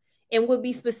Fallot and would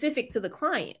be specific to the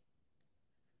client?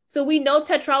 So we know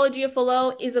Tetralogy of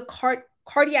Fallot is a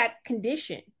cardiac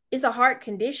condition. It's a heart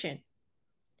condition.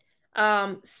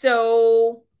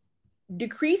 So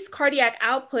decreased cardiac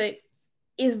output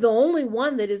is the only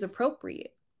one that is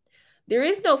appropriate. There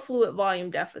is no fluid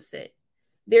volume deficit.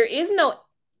 There is no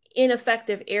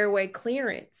ineffective airway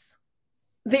clearance.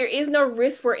 There is no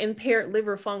risk for impaired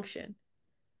liver function.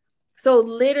 So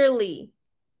literally,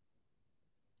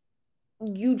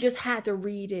 you just had to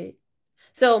read it.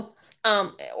 So,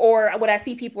 or what I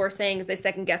see people are saying is they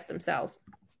second guess themselves.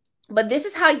 But this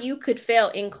is how you could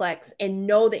fail NCLEX and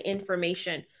know the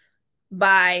information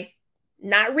by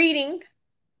not reading,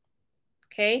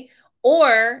 okay,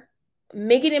 or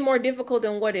making it more difficult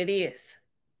than what it is.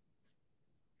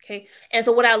 Okay. And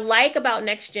so what I like about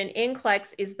Next Gen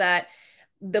NCLEX is that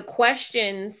the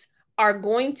questions are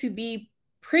going to be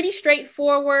pretty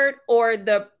straightforward, or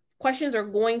the questions are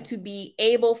going to be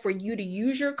able for you to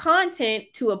use your content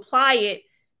to apply it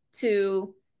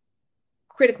to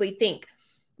critically think.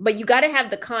 But you got to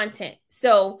have the content.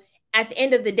 So at the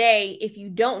end of the day, if you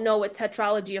don't know what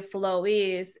tetralogy of Fallot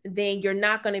is, then you're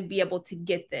not going to be able to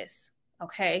get this.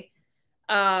 Okay.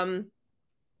 Yeah.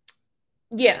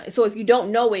 So if you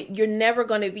don't know it, you're never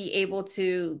going to be able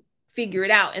to figure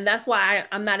it out. And that's why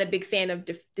I'm not a big fan of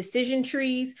decision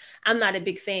trees. I'm not a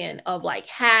big fan of like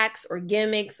hacks or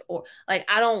gimmicks, or like,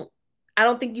 I don't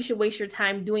think you should waste your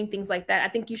time doing things like that. I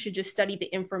think you should just study the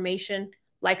information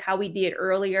like how we did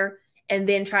earlier and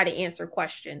then try to answer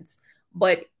questions.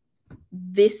 But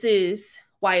this is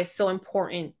why it's so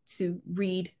important to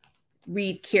read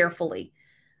carefully.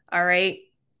 All right.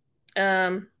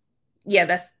 Yeah,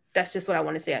 that's just what I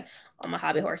want to say on my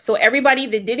hobby horse. So everybody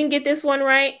that didn't get this one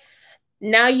right,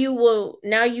 now you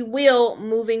will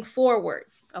moving forward.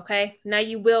 Okay. Now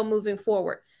you will moving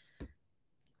forward.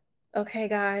 Okay,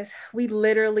 guys, we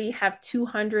literally have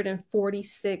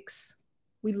 246.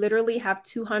 We literally have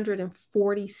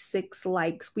 246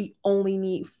 likes. We only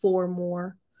need 4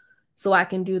 more so I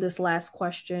can do this last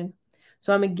question.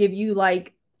 So I'm going to give you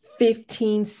like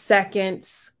 15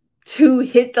 seconds to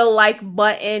hit the like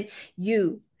button.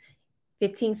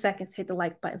 15 seconds, hit the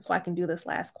like button so I can do this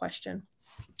last question.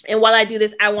 And while I do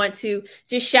this, I want to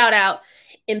just shout out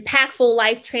Impactful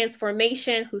Life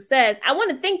Transformation, who says, I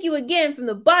want to thank you again from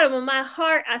the bottom of my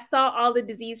heart. I saw all the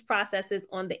disease processes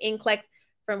on the NCLEX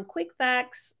from Quick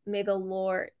Facts. May the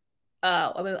Lord,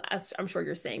 I'm sure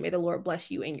you're saying, may the Lord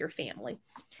bless you and your family.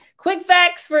 Quick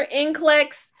Facts for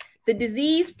NCLEX, the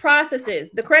disease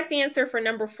processes. The correct answer for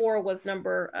number 4 was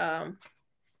number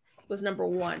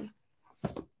 1.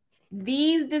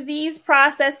 These disease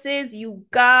processes, you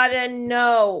gotta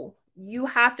know. You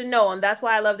have to know. And that's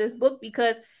why I love this book,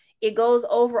 because it goes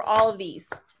over all of these.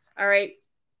 All right.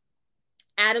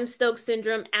 Adams-Stokes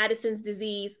syndrome, Addison's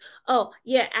disease. Oh,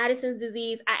 yeah, Addison's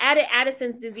disease. I added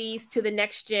Addison's disease to the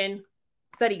next gen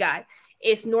study guide.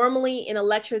 It's normally in a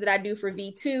lecture that I do for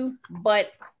V2,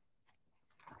 but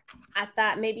I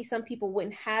thought maybe some people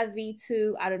wouldn't have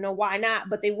V2. I don't know why not,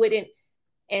 but they wouldn't.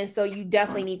 And so you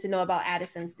definitely need to know about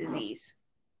Addison's disease.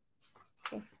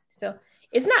 Okay. So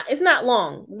it's not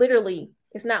long. Literally,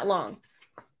 it's not long.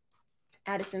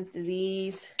 Addison's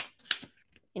disease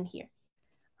in here.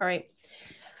 All right.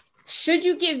 Should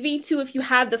you get V2 if you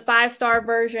have the 5-star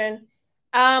version?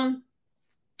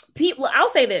 Pete, I'll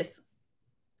say this.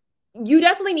 You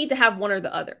definitely need to have one or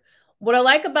the other. What I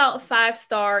like about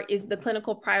 5-star is the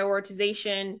clinical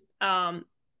prioritization in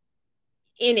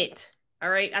it. All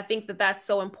right. I think that that's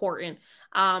so important.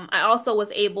 I also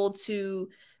was able to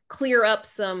clear up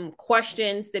some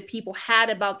questions that people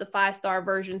had about the 5-star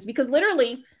versions, because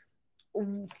literally,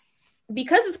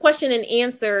 because it's question and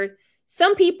answer,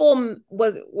 some people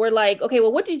were like, okay,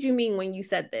 well, what did you mean when you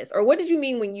said this? Or what did you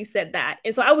mean when you said that?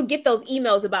 And so I would get those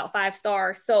emails about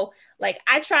 5-star. So like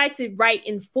I tried to write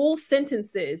in full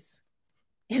sentences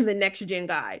in the next gen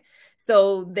guide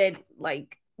so that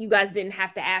like you guys didn't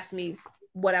have to ask me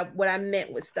what I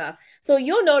meant with stuff. So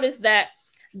you'll notice that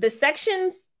the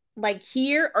sections like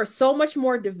here are so much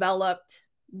more developed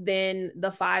than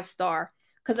the 5-star,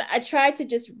 because I tried to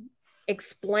just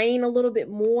explain a little bit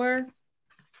more.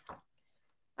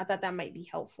 I thought that might be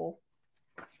helpful.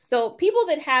 So people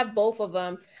that have both of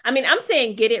them, I mean, I'm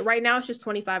saying get it right now. It's just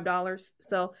 $25.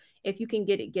 So if you can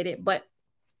get it. But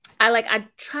I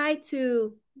try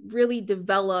to really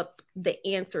develop the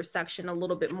answer section a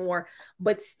little bit more,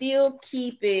 but still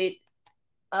keep it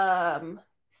kind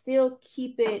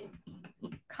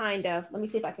of, let me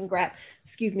see if I can grab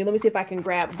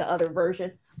the other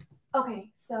version.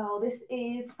 Okay, so this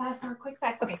is 5-star quick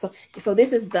facts. Okay, so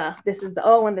this is the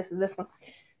O one, this is this one.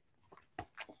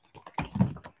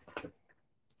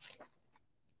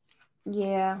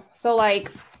 Yeah, so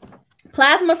like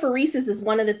plasmapheresis is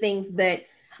one of the things that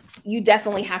you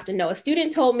definitely have to know. A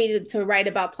student told me to write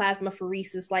about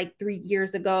plasmapheresis like 3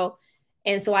 years ago.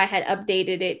 And so I had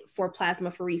updated it for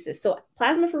plasmapheresis. So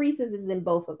plasmapheresis is in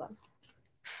both of them.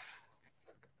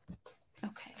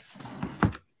 Okay.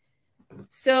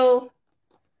 So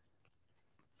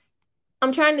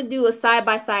I'm trying to do a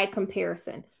side-by-side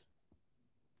comparison.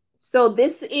 So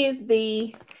this is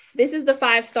the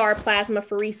 5-star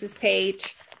plasmapheresis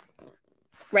page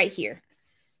right here.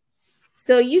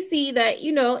 So you see that,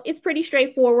 you know, it's pretty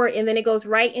straightforward. And then it goes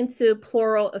right into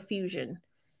pleural effusion.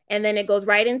 And then it goes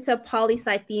right into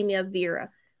polycythemia vera,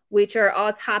 which are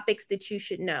all topics that you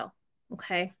should know.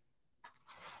 Okay.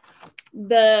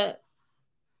 The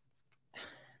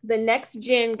next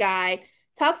gen guide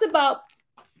talks about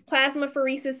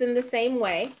plasmapheresis in the same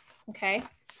way. Okay.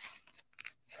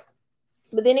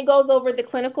 But then it goes over the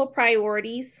clinical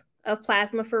priorities of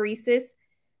plasmapheresis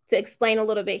to explain a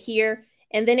little bit here.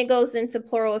 And then it goes into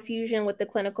pleural effusion with the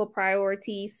clinical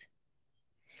priorities.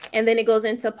 And then it goes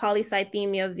into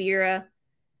polycythemia vera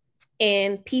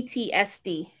and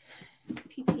PTSD.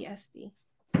 PTSD.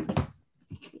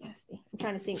 I'm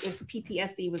trying to think if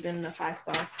PTSD was in the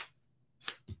 5-star.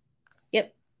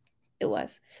 Yep, it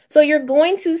was. So you're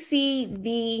going to see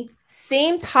the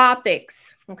same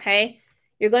topics, okay?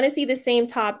 You're going to see the same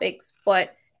topics,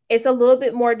 but it's a little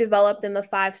bit more developed in the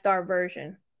 5-star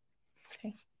version.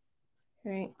 Okay.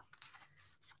 All right.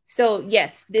 So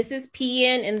yes, this is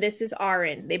PN and this is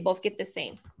RN. They both get the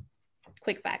same.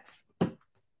 Quick facts.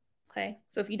 Okay.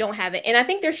 So if you don't have it, and I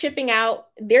think they're shipping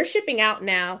out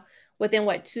now within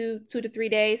what, 2 to 3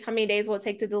 days. How many days will it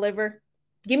take to deliver?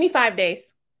 Give me 5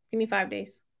 days. Give me 5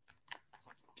 days.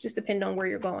 Just depend on where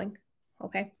you're going.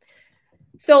 Okay.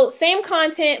 So same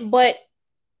content, but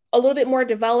a little bit more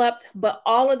developed, but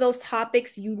all of those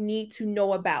topics you need to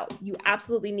know about. You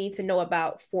absolutely need to know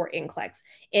about for NCLEX.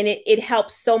 And it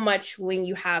helps so much when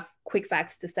you have quick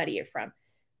facts to study it from.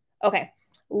 Okay.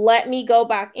 Let me go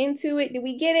back into it. Did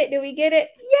we get it? Did we get it?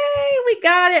 Yay, we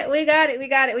got it. We got it. We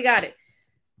got it. We got it.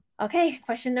 Okay,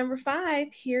 question number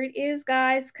 5. Here it is,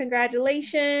 guys.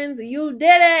 Congratulations. You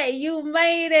did it. You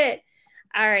made it.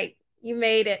 All right, you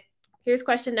made it. Here's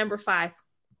question number 5.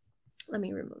 Let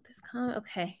me remove this comment.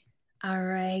 Okay. All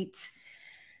right.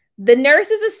 The nurse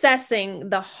is assessing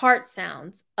the heart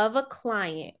sounds of a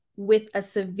client with a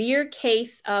severe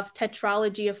case of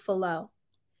Tetralogy of Fallot.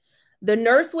 The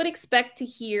nurse would expect to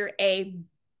hear a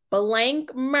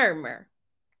blank murmur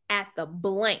at the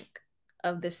blank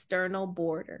of the sternal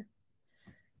border.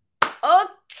 Okay,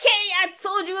 I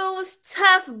told you it was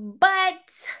tough, but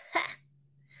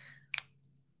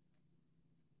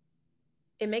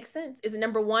it makes sense. Is it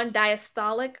number 1,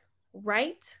 diastolic,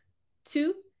 right?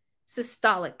 2,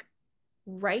 systolic,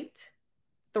 right?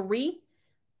 3,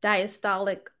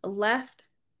 diastolic, left.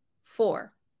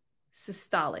 4,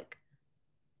 systolic,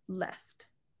 left.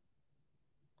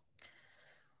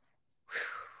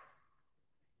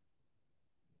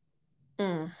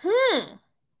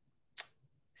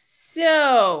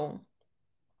 So,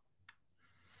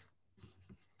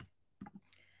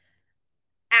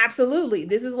 absolutely.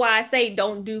 This is why I say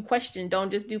don't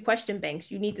just do question banks.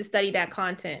 You need to study that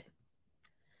content.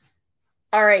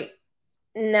 All right.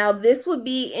 Now, this would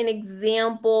be an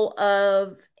example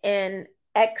of an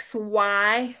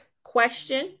XY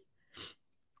question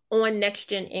on Next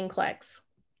Gen NCLEX.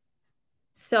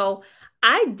 So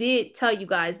I did tell you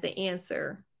guys the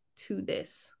answer to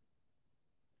this.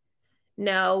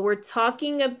 Now, we're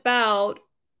talking about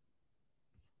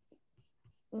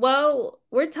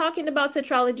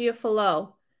Tetralogy of Fallot.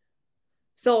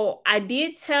 So I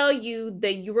did tell you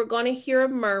that you were going to hear a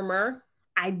murmur.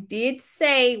 I did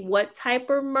say what type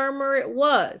of murmur it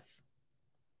was.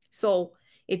 So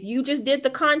if you just did the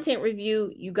content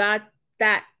review, you got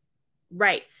that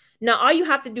right. Now, all you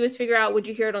have to do is figure out, would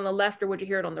you hear it on the left or would you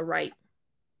hear it on the right?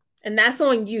 And that's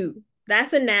on you.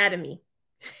 That's anatomy.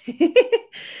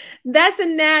 That's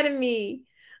anatomy.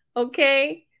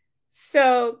 Okay.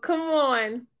 So come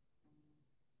on.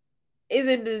 Is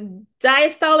it the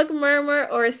diastolic murmur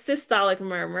or a systolic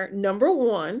murmur? Number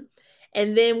 1.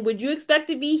 And then would you expect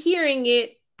to be hearing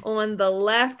it on the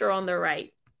left or on the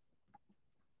right?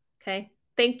 Okay.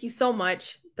 Thank you so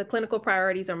much. The clinical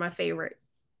priorities are my favorite.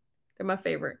 They're my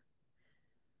favorite.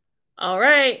 All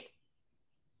right.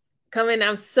 Coming.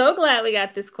 I'm so glad we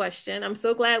got this question. I'm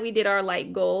so glad we did our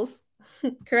light goals.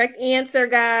 Correct answer,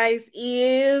 guys,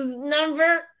 is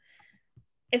number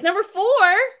 4.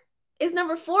 It's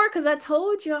number 4 because I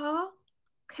told y'all.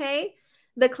 Okay.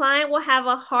 The client will have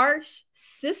a harsh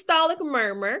systolic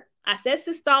murmur. I said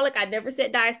systolic. I never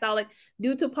said diastolic,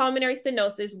 due to pulmonary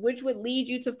stenosis, which would lead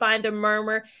you to find the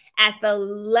murmur at the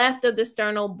left of the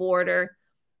sternal border,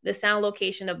 the sound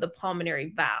location of the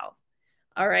pulmonary valve.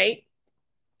 All right.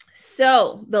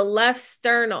 So the left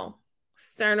sternal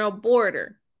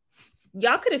border.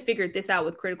 Y'all could have figured this out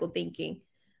with critical thinking,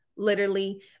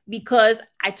 literally, because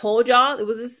I told y'all that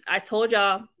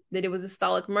it was a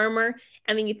systolic murmur.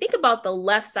 And then you think about the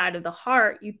left side of the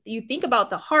heart. You think about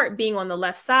the heart being on the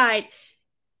left side.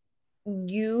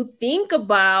 You think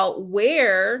about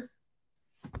where.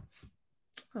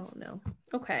 Oh no.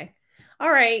 Okay. All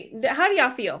right. How do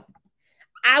y'all feel?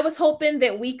 I was hoping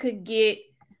that we could get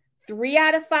 3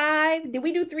 out of 5. Did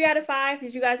we do 3 out of 5?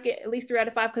 Did you guys get at least 3 out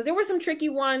of 5? Because there were some tricky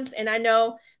ones, and I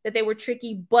know that they were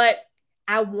tricky, but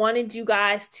I wanted to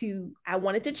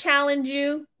challenge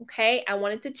you. Okay. I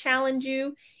wanted to challenge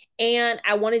you, and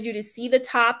I wanted you to see the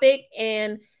topic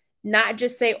and not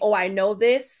just say, oh, I know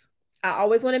this. I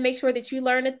always want to make sure that you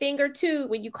learn a thing or two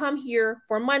when you come here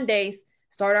for Mondays,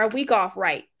 start our week off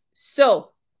right. So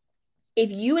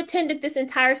if you attended this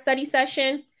entire study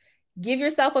session, Give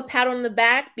yourself a pat on the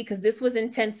back because this was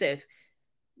intensive.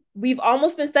 We've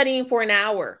almost been studying for an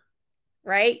hour,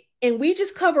 right? And we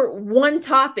just covered one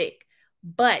topic,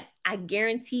 but I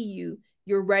guarantee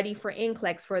you're ready for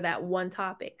NCLEX for that one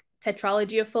topic.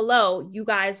 Tetralogy of Fallot, you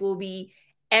guys will be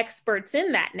experts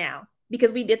in that now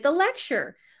because we did the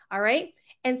lecture, all right?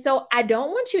 And so I don't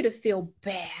want you to feel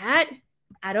bad.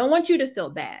 I don't want you to feel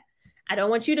bad. I don't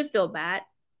want you to feel bad.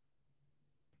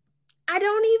 I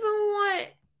don't even want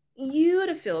you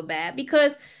to feel bad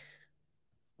because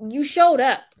you showed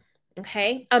up.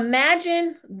 Okay.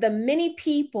 Imagine the many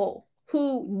people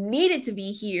who needed to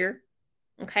be here,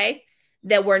 okay,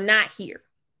 that were not here.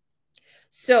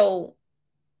 So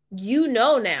you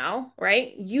know now,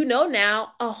 right? You know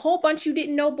now a whole bunch you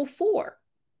didn't know before.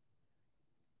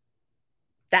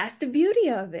 That's the beauty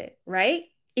of it, right?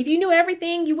 If you knew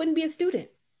everything, you wouldn't be a student.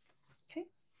 Okay.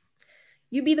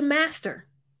 You'd be the master.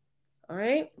 All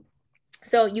right.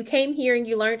 So you came here and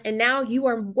you learned, and now you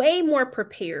are way more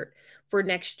prepared for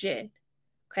next gen.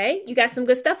 Okay. You got some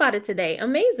good stuff out of today.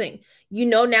 Amazing. You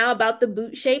know now about the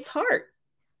boot-shaped heart.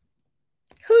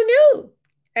 Who knew?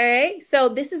 All right. So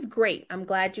this is great. I'm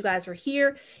glad you guys are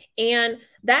here. And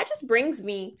that just brings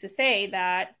me to say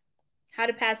that how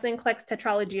to pass NCLEX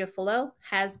Tetralogy of Fallot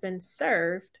has been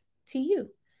served to you.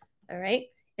 All right.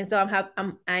 And so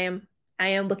I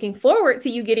am looking forward to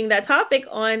you getting that topic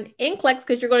on NCLEX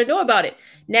because you're going to know about it.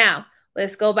 Now,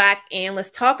 let's go back and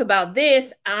let's talk about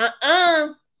this.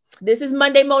 This is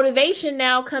Monday motivation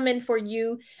now coming for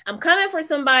you. I'm coming for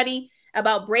somebody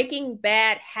about breaking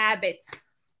bad habits.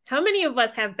 How many of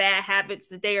us have bad habits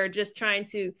that they are just trying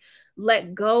to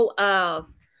let go of?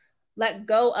 Let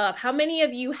go of. How many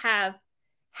of you have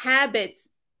habits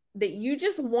that you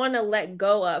just want to let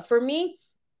go of? For me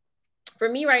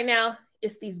right now,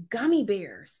 it's these gummy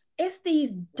bears. It's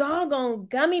these doggone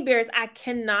gummy bears. I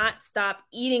cannot stop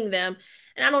eating them.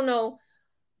 And I don't know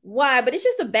why, but it's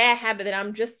just a bad habit that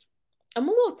I'm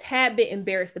a little tad bit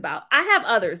embarrassed about. I have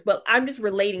others, but I'm just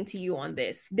relating to you on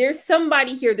this. There's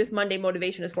somebody here this Monday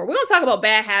motivation is for. We're going to talk about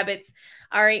bad habits.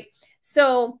 All right.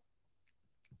 So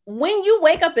when you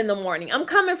wake up in the morning, I'm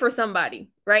coming for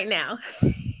somebody right now.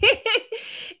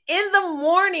 In the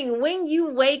morning, when you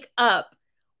wake up,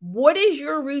 what is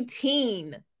your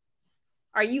routine?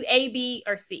 Are you A, B,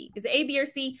 or C? Is it A, B, or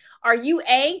C? Are you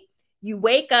A? You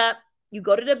wake up, you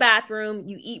go to the bathroom,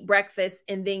 you eat breakfast,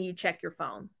 and then you check your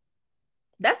phone.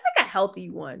 That's like a healthy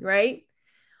one, right?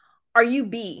 Are you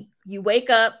B? You wake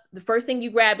up, the first thing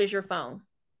you grab is your phone.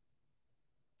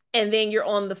 And then you're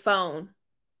on the phone.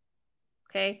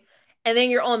 Okay? And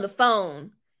then you're on the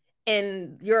phone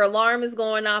and your alarm is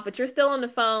going off, but you're still on the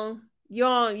phone. You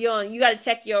got to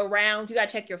check your rounds. You got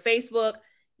to check your Facebook.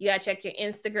 You got to check your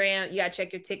Instagram. You got to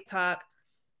check your TikTok.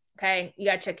 Okay. You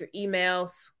got to check your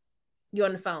emails. You're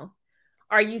on the phone.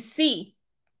 Are you C?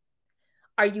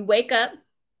 Are you wake up,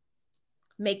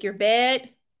 make your bed,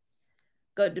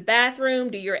 go to the bathroom,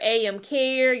 do your AM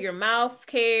care, your mouth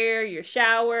care, your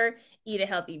shower, eat a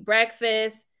healthy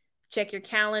breakfast, check your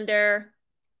calendar,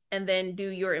 and then do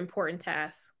your important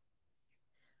tasks?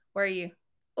 Where are you?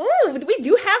 Oh, we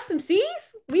do have some C's.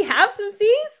 We have some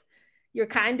C's. You're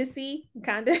kind of C,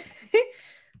 kind of.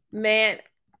 Man,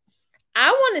 I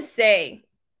want to say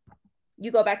you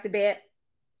go back to bed.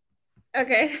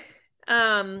 Okay.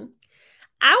 I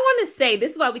want to say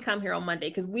this is why we come here on Monday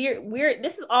because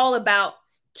this is all about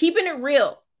keeping it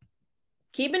real.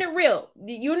 Keeping it real.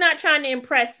 You're not trying to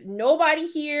impress nobody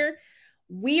here.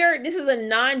 This is a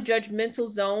non-judgmental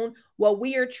zone. What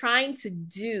we are trying to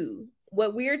do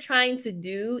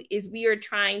is we are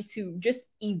trying to just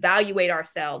evaluate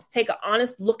ourselves, take an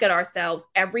honest look at ourselves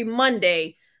every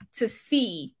Monday to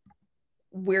see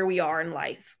where we are in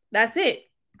life. That's it.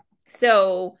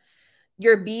 So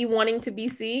your B wanting to be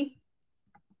C,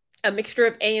 a mixture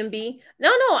of A and B.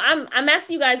 No, I'm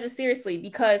asking you guys this seriously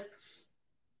because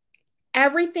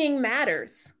everything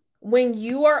matters. When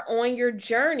you are on your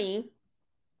journey,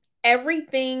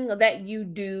 everything that you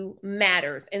do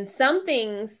matters. And some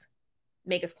things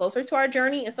make us closer to our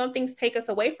journey and some things take us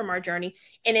away from our journey.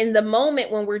 And in the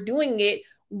moment when we're doing it,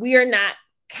 we're not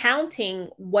counting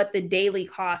what the daily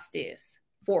cost is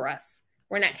for us.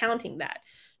 We're not counting that.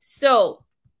 So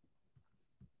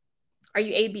are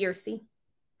you A, B, or C?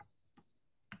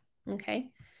 Okay.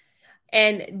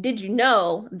 And did you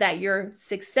know that your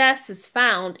success is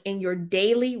found in your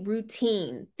daily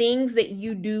routine? Things that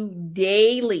you do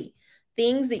daily.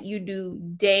 Things that you do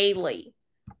daily.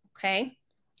 Okay.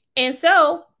 And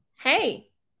so, hey,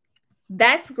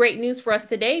 that's great news for us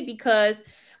today because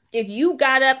if you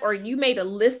got up or you made a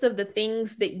list of the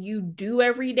things that you do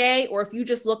every day, or if you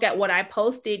just look at what I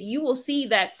posted, you will see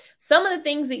that some of the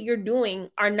things that you're doing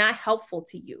are not helpful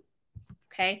to you.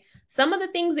 Okay. Some of the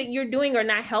things that you're doing are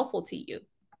not helpful to you.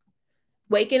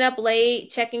 Waking up late,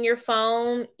 checking your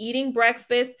phone, eating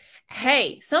breakfast.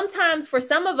 Hey, sometimes for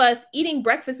some of us, eating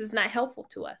breakfast is not helpful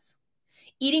to us.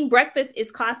 Eating breakfast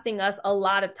is costing us a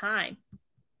lot of time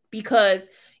because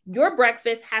your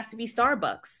breakfast has to be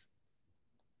Starbucks.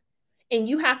 And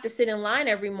you have to sit in line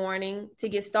every morning to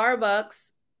get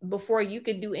Starbucks before you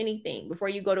could do anything, before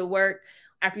you go to work,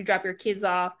 after you drop your kids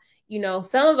off. You know,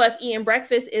 some of us eating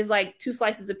breakfast is like 2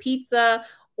 slices of pizza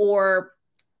or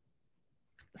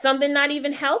something not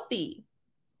even healthy.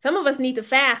 Some of us need to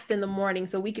fast in the morning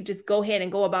so we could just go ahead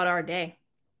and go about our day.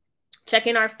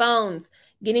 Checking our phones,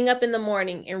 getting up in the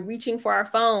morning and reaching for our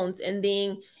phones, and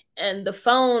the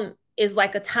phone is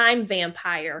like a time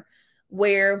vampire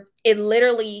where it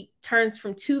literally turns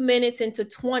from 2 minutes into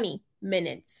 20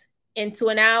 minutes into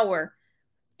an hour,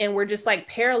 and we're just like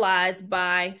paralyzed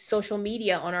by social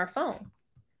media on our phone.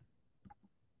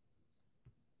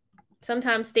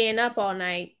 Sometimes staying up all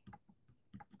night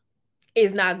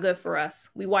is not good for us.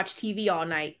 We watch TV all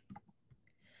night.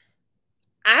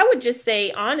 I would just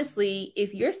say, honestly,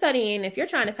 if you're studying, if you're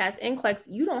trying to pass NCLEX,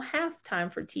 you don't have time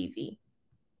for TV.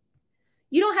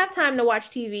 You don't have time to watch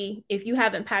TV if you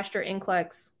haven't passed your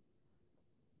NCLEX.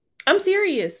 I'm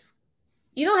serious.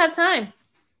 You don't have time.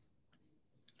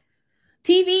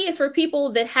 TV is for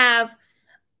people that have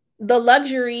the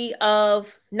luxury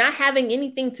of not having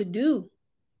anything to do.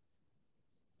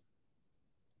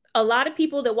 A lot of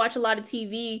people that watch a lot of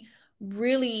TV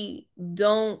really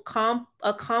don't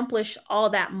accomplish all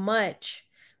that much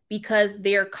because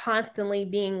they're constantly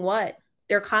being what?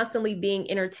 They're constantly being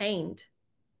entertained.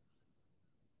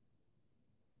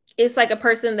 It's like a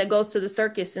person that goes to the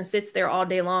circus and sits there all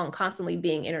day long, constantly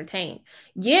being entertained.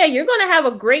 Yeah, you're going to have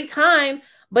a great time,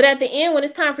 but at the end, when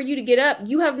it's time for you to get up,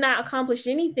 you have not accomplished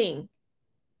anything.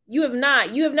 You have not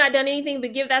done anything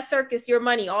but give that circus your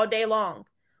money all day long.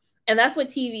 And that's what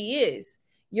TV is.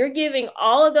 You're giving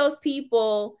all of those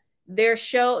people their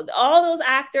show, all those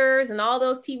actors and all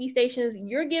those TV stations,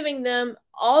 you're giving them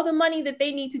all the money that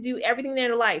they need to do everything in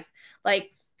their life.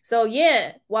 Like, so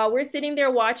yeah, while we're sitting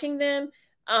there watching them,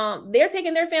 they're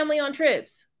taking their family on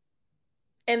trips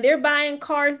and they're buying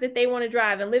cars that they want to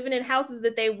drive and living in houses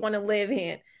that they want to live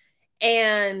in.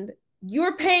 And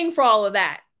you're paying for all of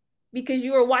that because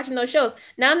you were watching those shows.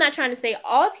 Now, I'm not trying to say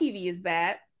all TV is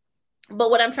bad, but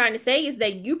what I'm trying to say is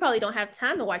that you probably don't have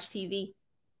time to watch TV.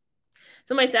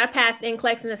 Somebody said, I passed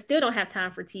NCLEX and I still don't have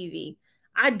time for TV.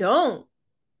 I don't.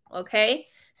 Okay.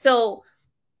 So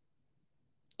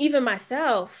even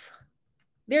myself,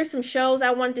 there's some shows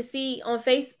I wanted to see on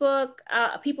Facebook.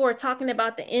 People are talking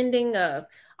about the ending of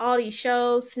all these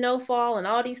shows, Snowfall and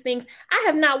all these things. I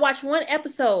have not watched one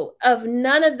episode of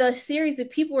none of the series that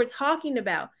people were talking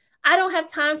about. I don't have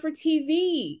time for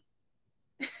TV.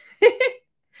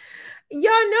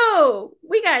 Y'all know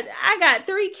I got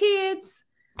 3 kids.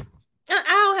 I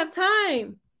don't have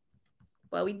time.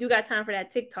 Well, we do got time for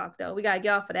that TikTok though. We got to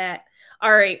get off of that.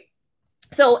 All right.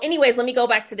 So anyways, let me go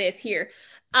back to this here.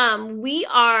 We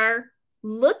are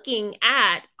looking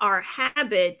at our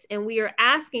habits and we are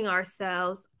asking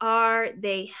ourselves, are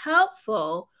they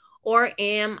helpful or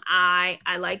am I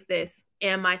like this,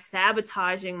 am I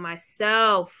sabotaging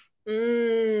myself?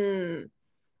 Okay.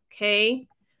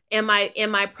 Am I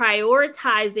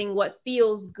prioritizing what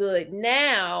feels good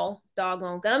now,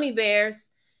 doggone gummy bears,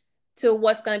 to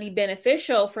what's going to be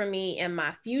beneficial for me in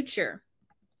my future?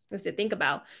 Just to think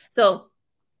about. So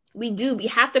we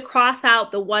have to cross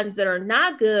out the ones that are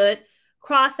not good,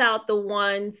 cross out the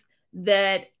ones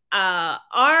that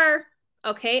are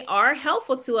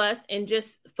helpful to us, and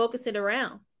just focus it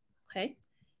around. Okay.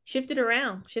 Shift it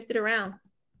around.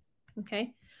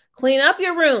 Okay. Clean up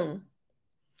your room.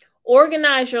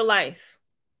 Organize your life.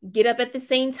 Get up at the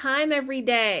same time every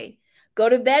day. Go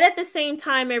to bed at the same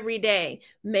time every day.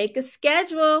 Make a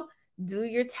schedule. Do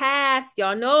your tasks.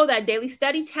 Y'all know that daily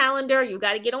study calendar. You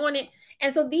got to get on it.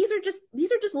 And so these are just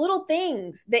little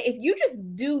things that if you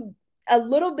just do a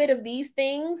little bit of these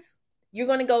things, you're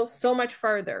going to go so much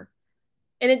further.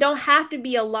 And it don't have to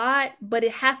be a lot, but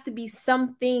it has to be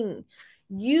something.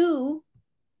 You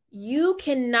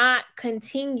cannot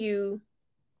continue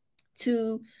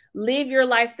to live your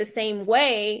life the same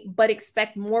way, but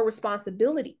expect more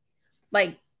responsibility.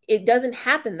 Like, it doesn't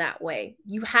happen that way.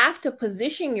 You have to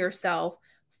position yourself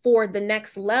for the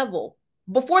next level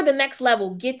before the next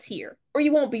level gets here, or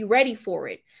you won't be ready for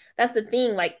it. That's the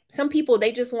thing. Like, some people,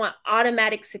 they just want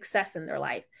automatic success in their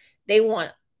life. They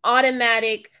want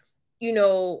automatic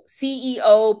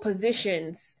CEO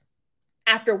positions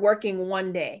after working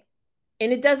one day.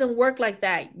 And it doesn't work like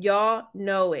that. Y'all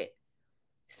know it.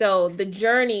 So the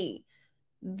journey,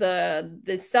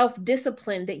 the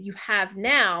self-discipline that you have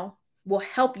now will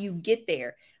help you get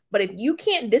there. But if you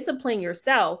can't discipline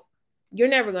yourself, you're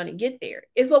never going to get there.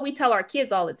 It's what we tell our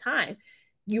kids all the time.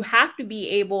 You have to be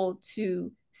able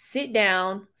to sit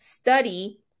down,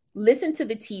 study, listen to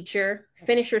the teacher,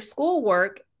 finish your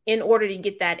schoolwork in order to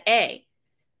get that A.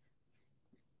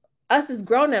 Us as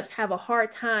grown-ups have a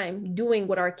hard time doing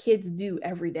what our kids do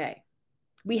every day.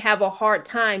 We have a hard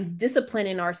time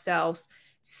disciplining ourselves,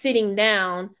 sitting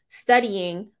down,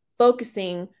 studying,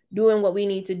 focusing, doing what we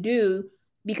need to do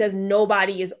because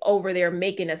nobody is over there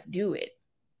making us do it.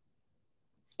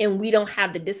 And we don't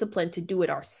have the discipline to do it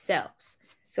ourselves.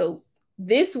 So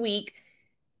this week,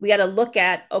 we got to look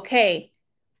at, okay,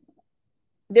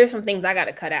 there's some things I got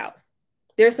to cut out.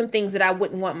 There's some things that I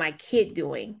wouldn't want my kid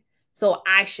doing, so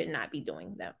I should not be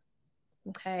doing them.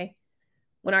 Okay.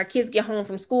 When our kids get home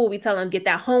from school, we tell them, get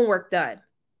that homework done.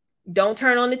 Don't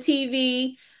turn on the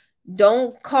TV.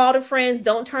 Don't call the friends.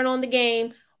 Don't turn on the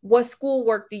game. What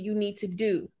schoolwork do you need to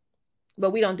do?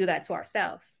 But we don't do that to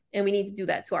ourselves. And we need to do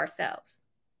that to ourselves.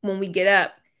 When we get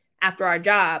up after our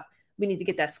job, we need to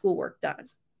get that schoolwork done.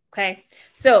 Okay.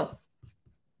 So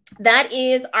that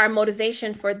is our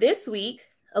motivation for this week.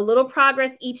 A little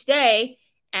progress each day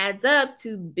adds up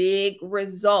to big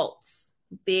results.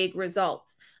 Big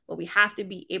results. But we have to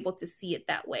be able to see it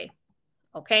that way.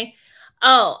 Okay.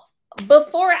 Oh,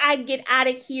 before I get out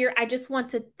of here, I just want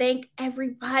to thank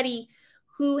everybody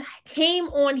who came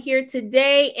on here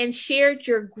today and shared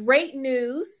your great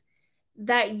news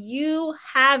that you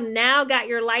have now got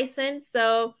your license.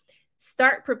 So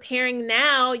start preparing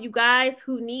now, you guys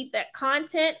who need that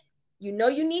content. You know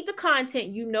you need the content.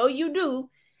 You know you do.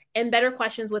 And better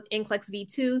questions with NCLEX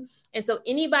V2. And so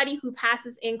anybody who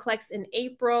passes NCLEX in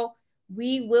April,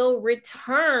 we will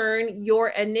return your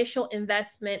initial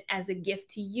investment as a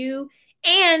gift to you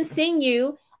and send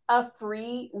you a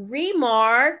free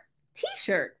Remar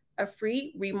t-shirt. A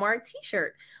free Remar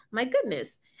t-shirt. My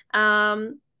goodness.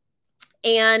 And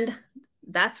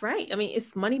that's right. I mean,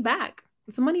 it's money back.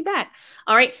 It's money back.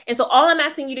 All right. And so all I'm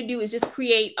asking you to do is just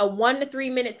create a 1 to 3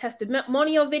 minute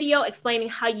testimonial video explaining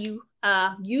how you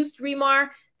used Remar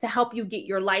to help you get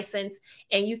your license.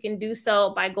 And you can do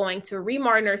so by going to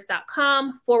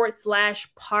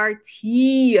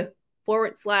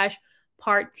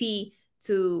remarnurse.com/party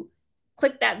to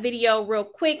click that video real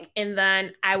quick. And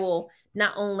then I will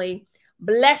not only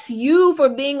bless you for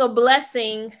being a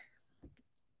blessing,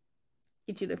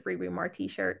 get you the free Remar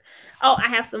t-shirt. Oh, I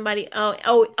have somebody.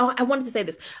 Oh, I wanted to say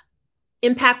this.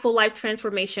 Impactful life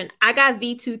transformation. I got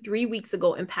V2 3 weeks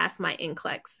ago and passed my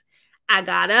NCLEX. I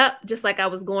got up just like I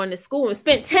was going to school and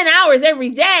spent 10 hours every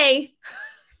day.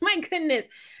 My goodness,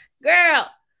 girl.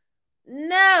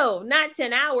 No, not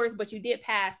 10 hours, but you did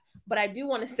pass. But I do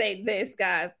want to say this,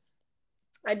 guys.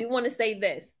 I do want to say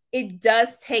this. It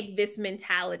does take this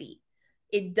mentality.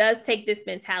 It does take this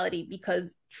mentality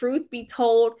because truth be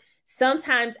told,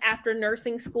 sometimes after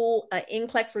nursing school, an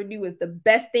NCLEX review is the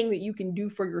best thing that you can do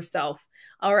for yourself.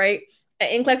 All right.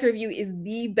 An NCLEX review is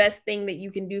the best thing that you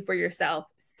can do for yourself.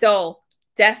 So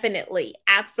definitely,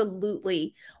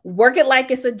 absolutely work it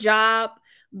like it's a job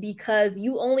because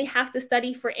you only have to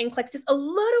study for NCLEX just a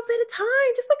little bit of time,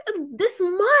 just like this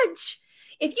much.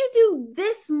 If you do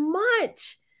this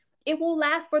much, it will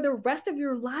last for the rest of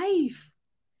your life.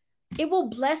 It will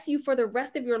bless you for the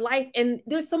rest of your life. And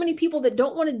there's so many people that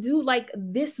don't want to do like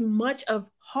this much of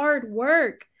hard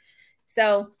work.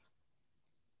 So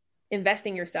invest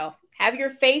in yourself. Have your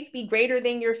faith be greater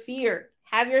than your fear.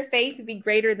 Have your faith be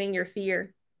greater than your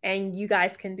fear. And you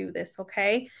guys can do this,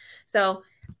 okay? So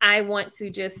I want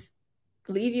to just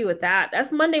leave you with that.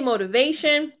 That's Monday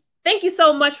Motivation. Thank you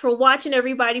so much for watching,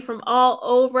 everybody from all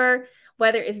over,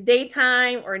 whether it's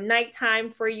daytime or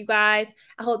nighttime for you guys.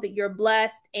 I hope that you're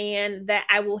blessed and that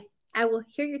I will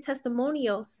hear your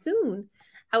testimonial soon.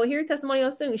 I will hear your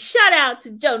testimonial soon. Shout out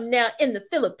to Jonelle in the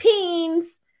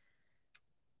Philippines.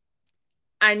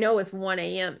 I know it's 1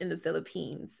 a.m. in the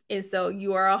Philippines. And so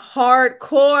you are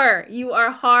hardcore. You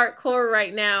are hardcore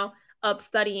right now up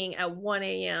studying at 1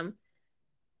 a.m.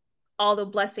 All the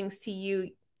blessings to you.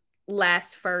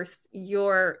 Last first,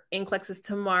 your NCLEX is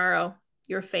tomorrow.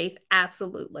 Your faith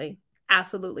absolutely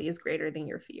is greater than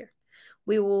your fear.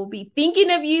 We will be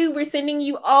thinking of you. We're sending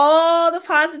you all the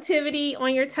positivity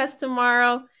on your test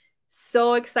tomorrow.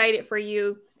 So excited for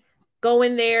you. Go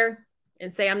in there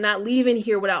and say, I'm not leaving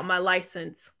here without my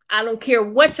license. I don't care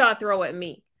what y'all throw at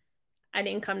me. I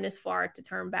didn't come this far to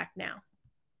turn back now.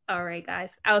 All right,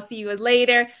 guys. I'll see you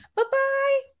later.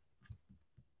 Bye-bye.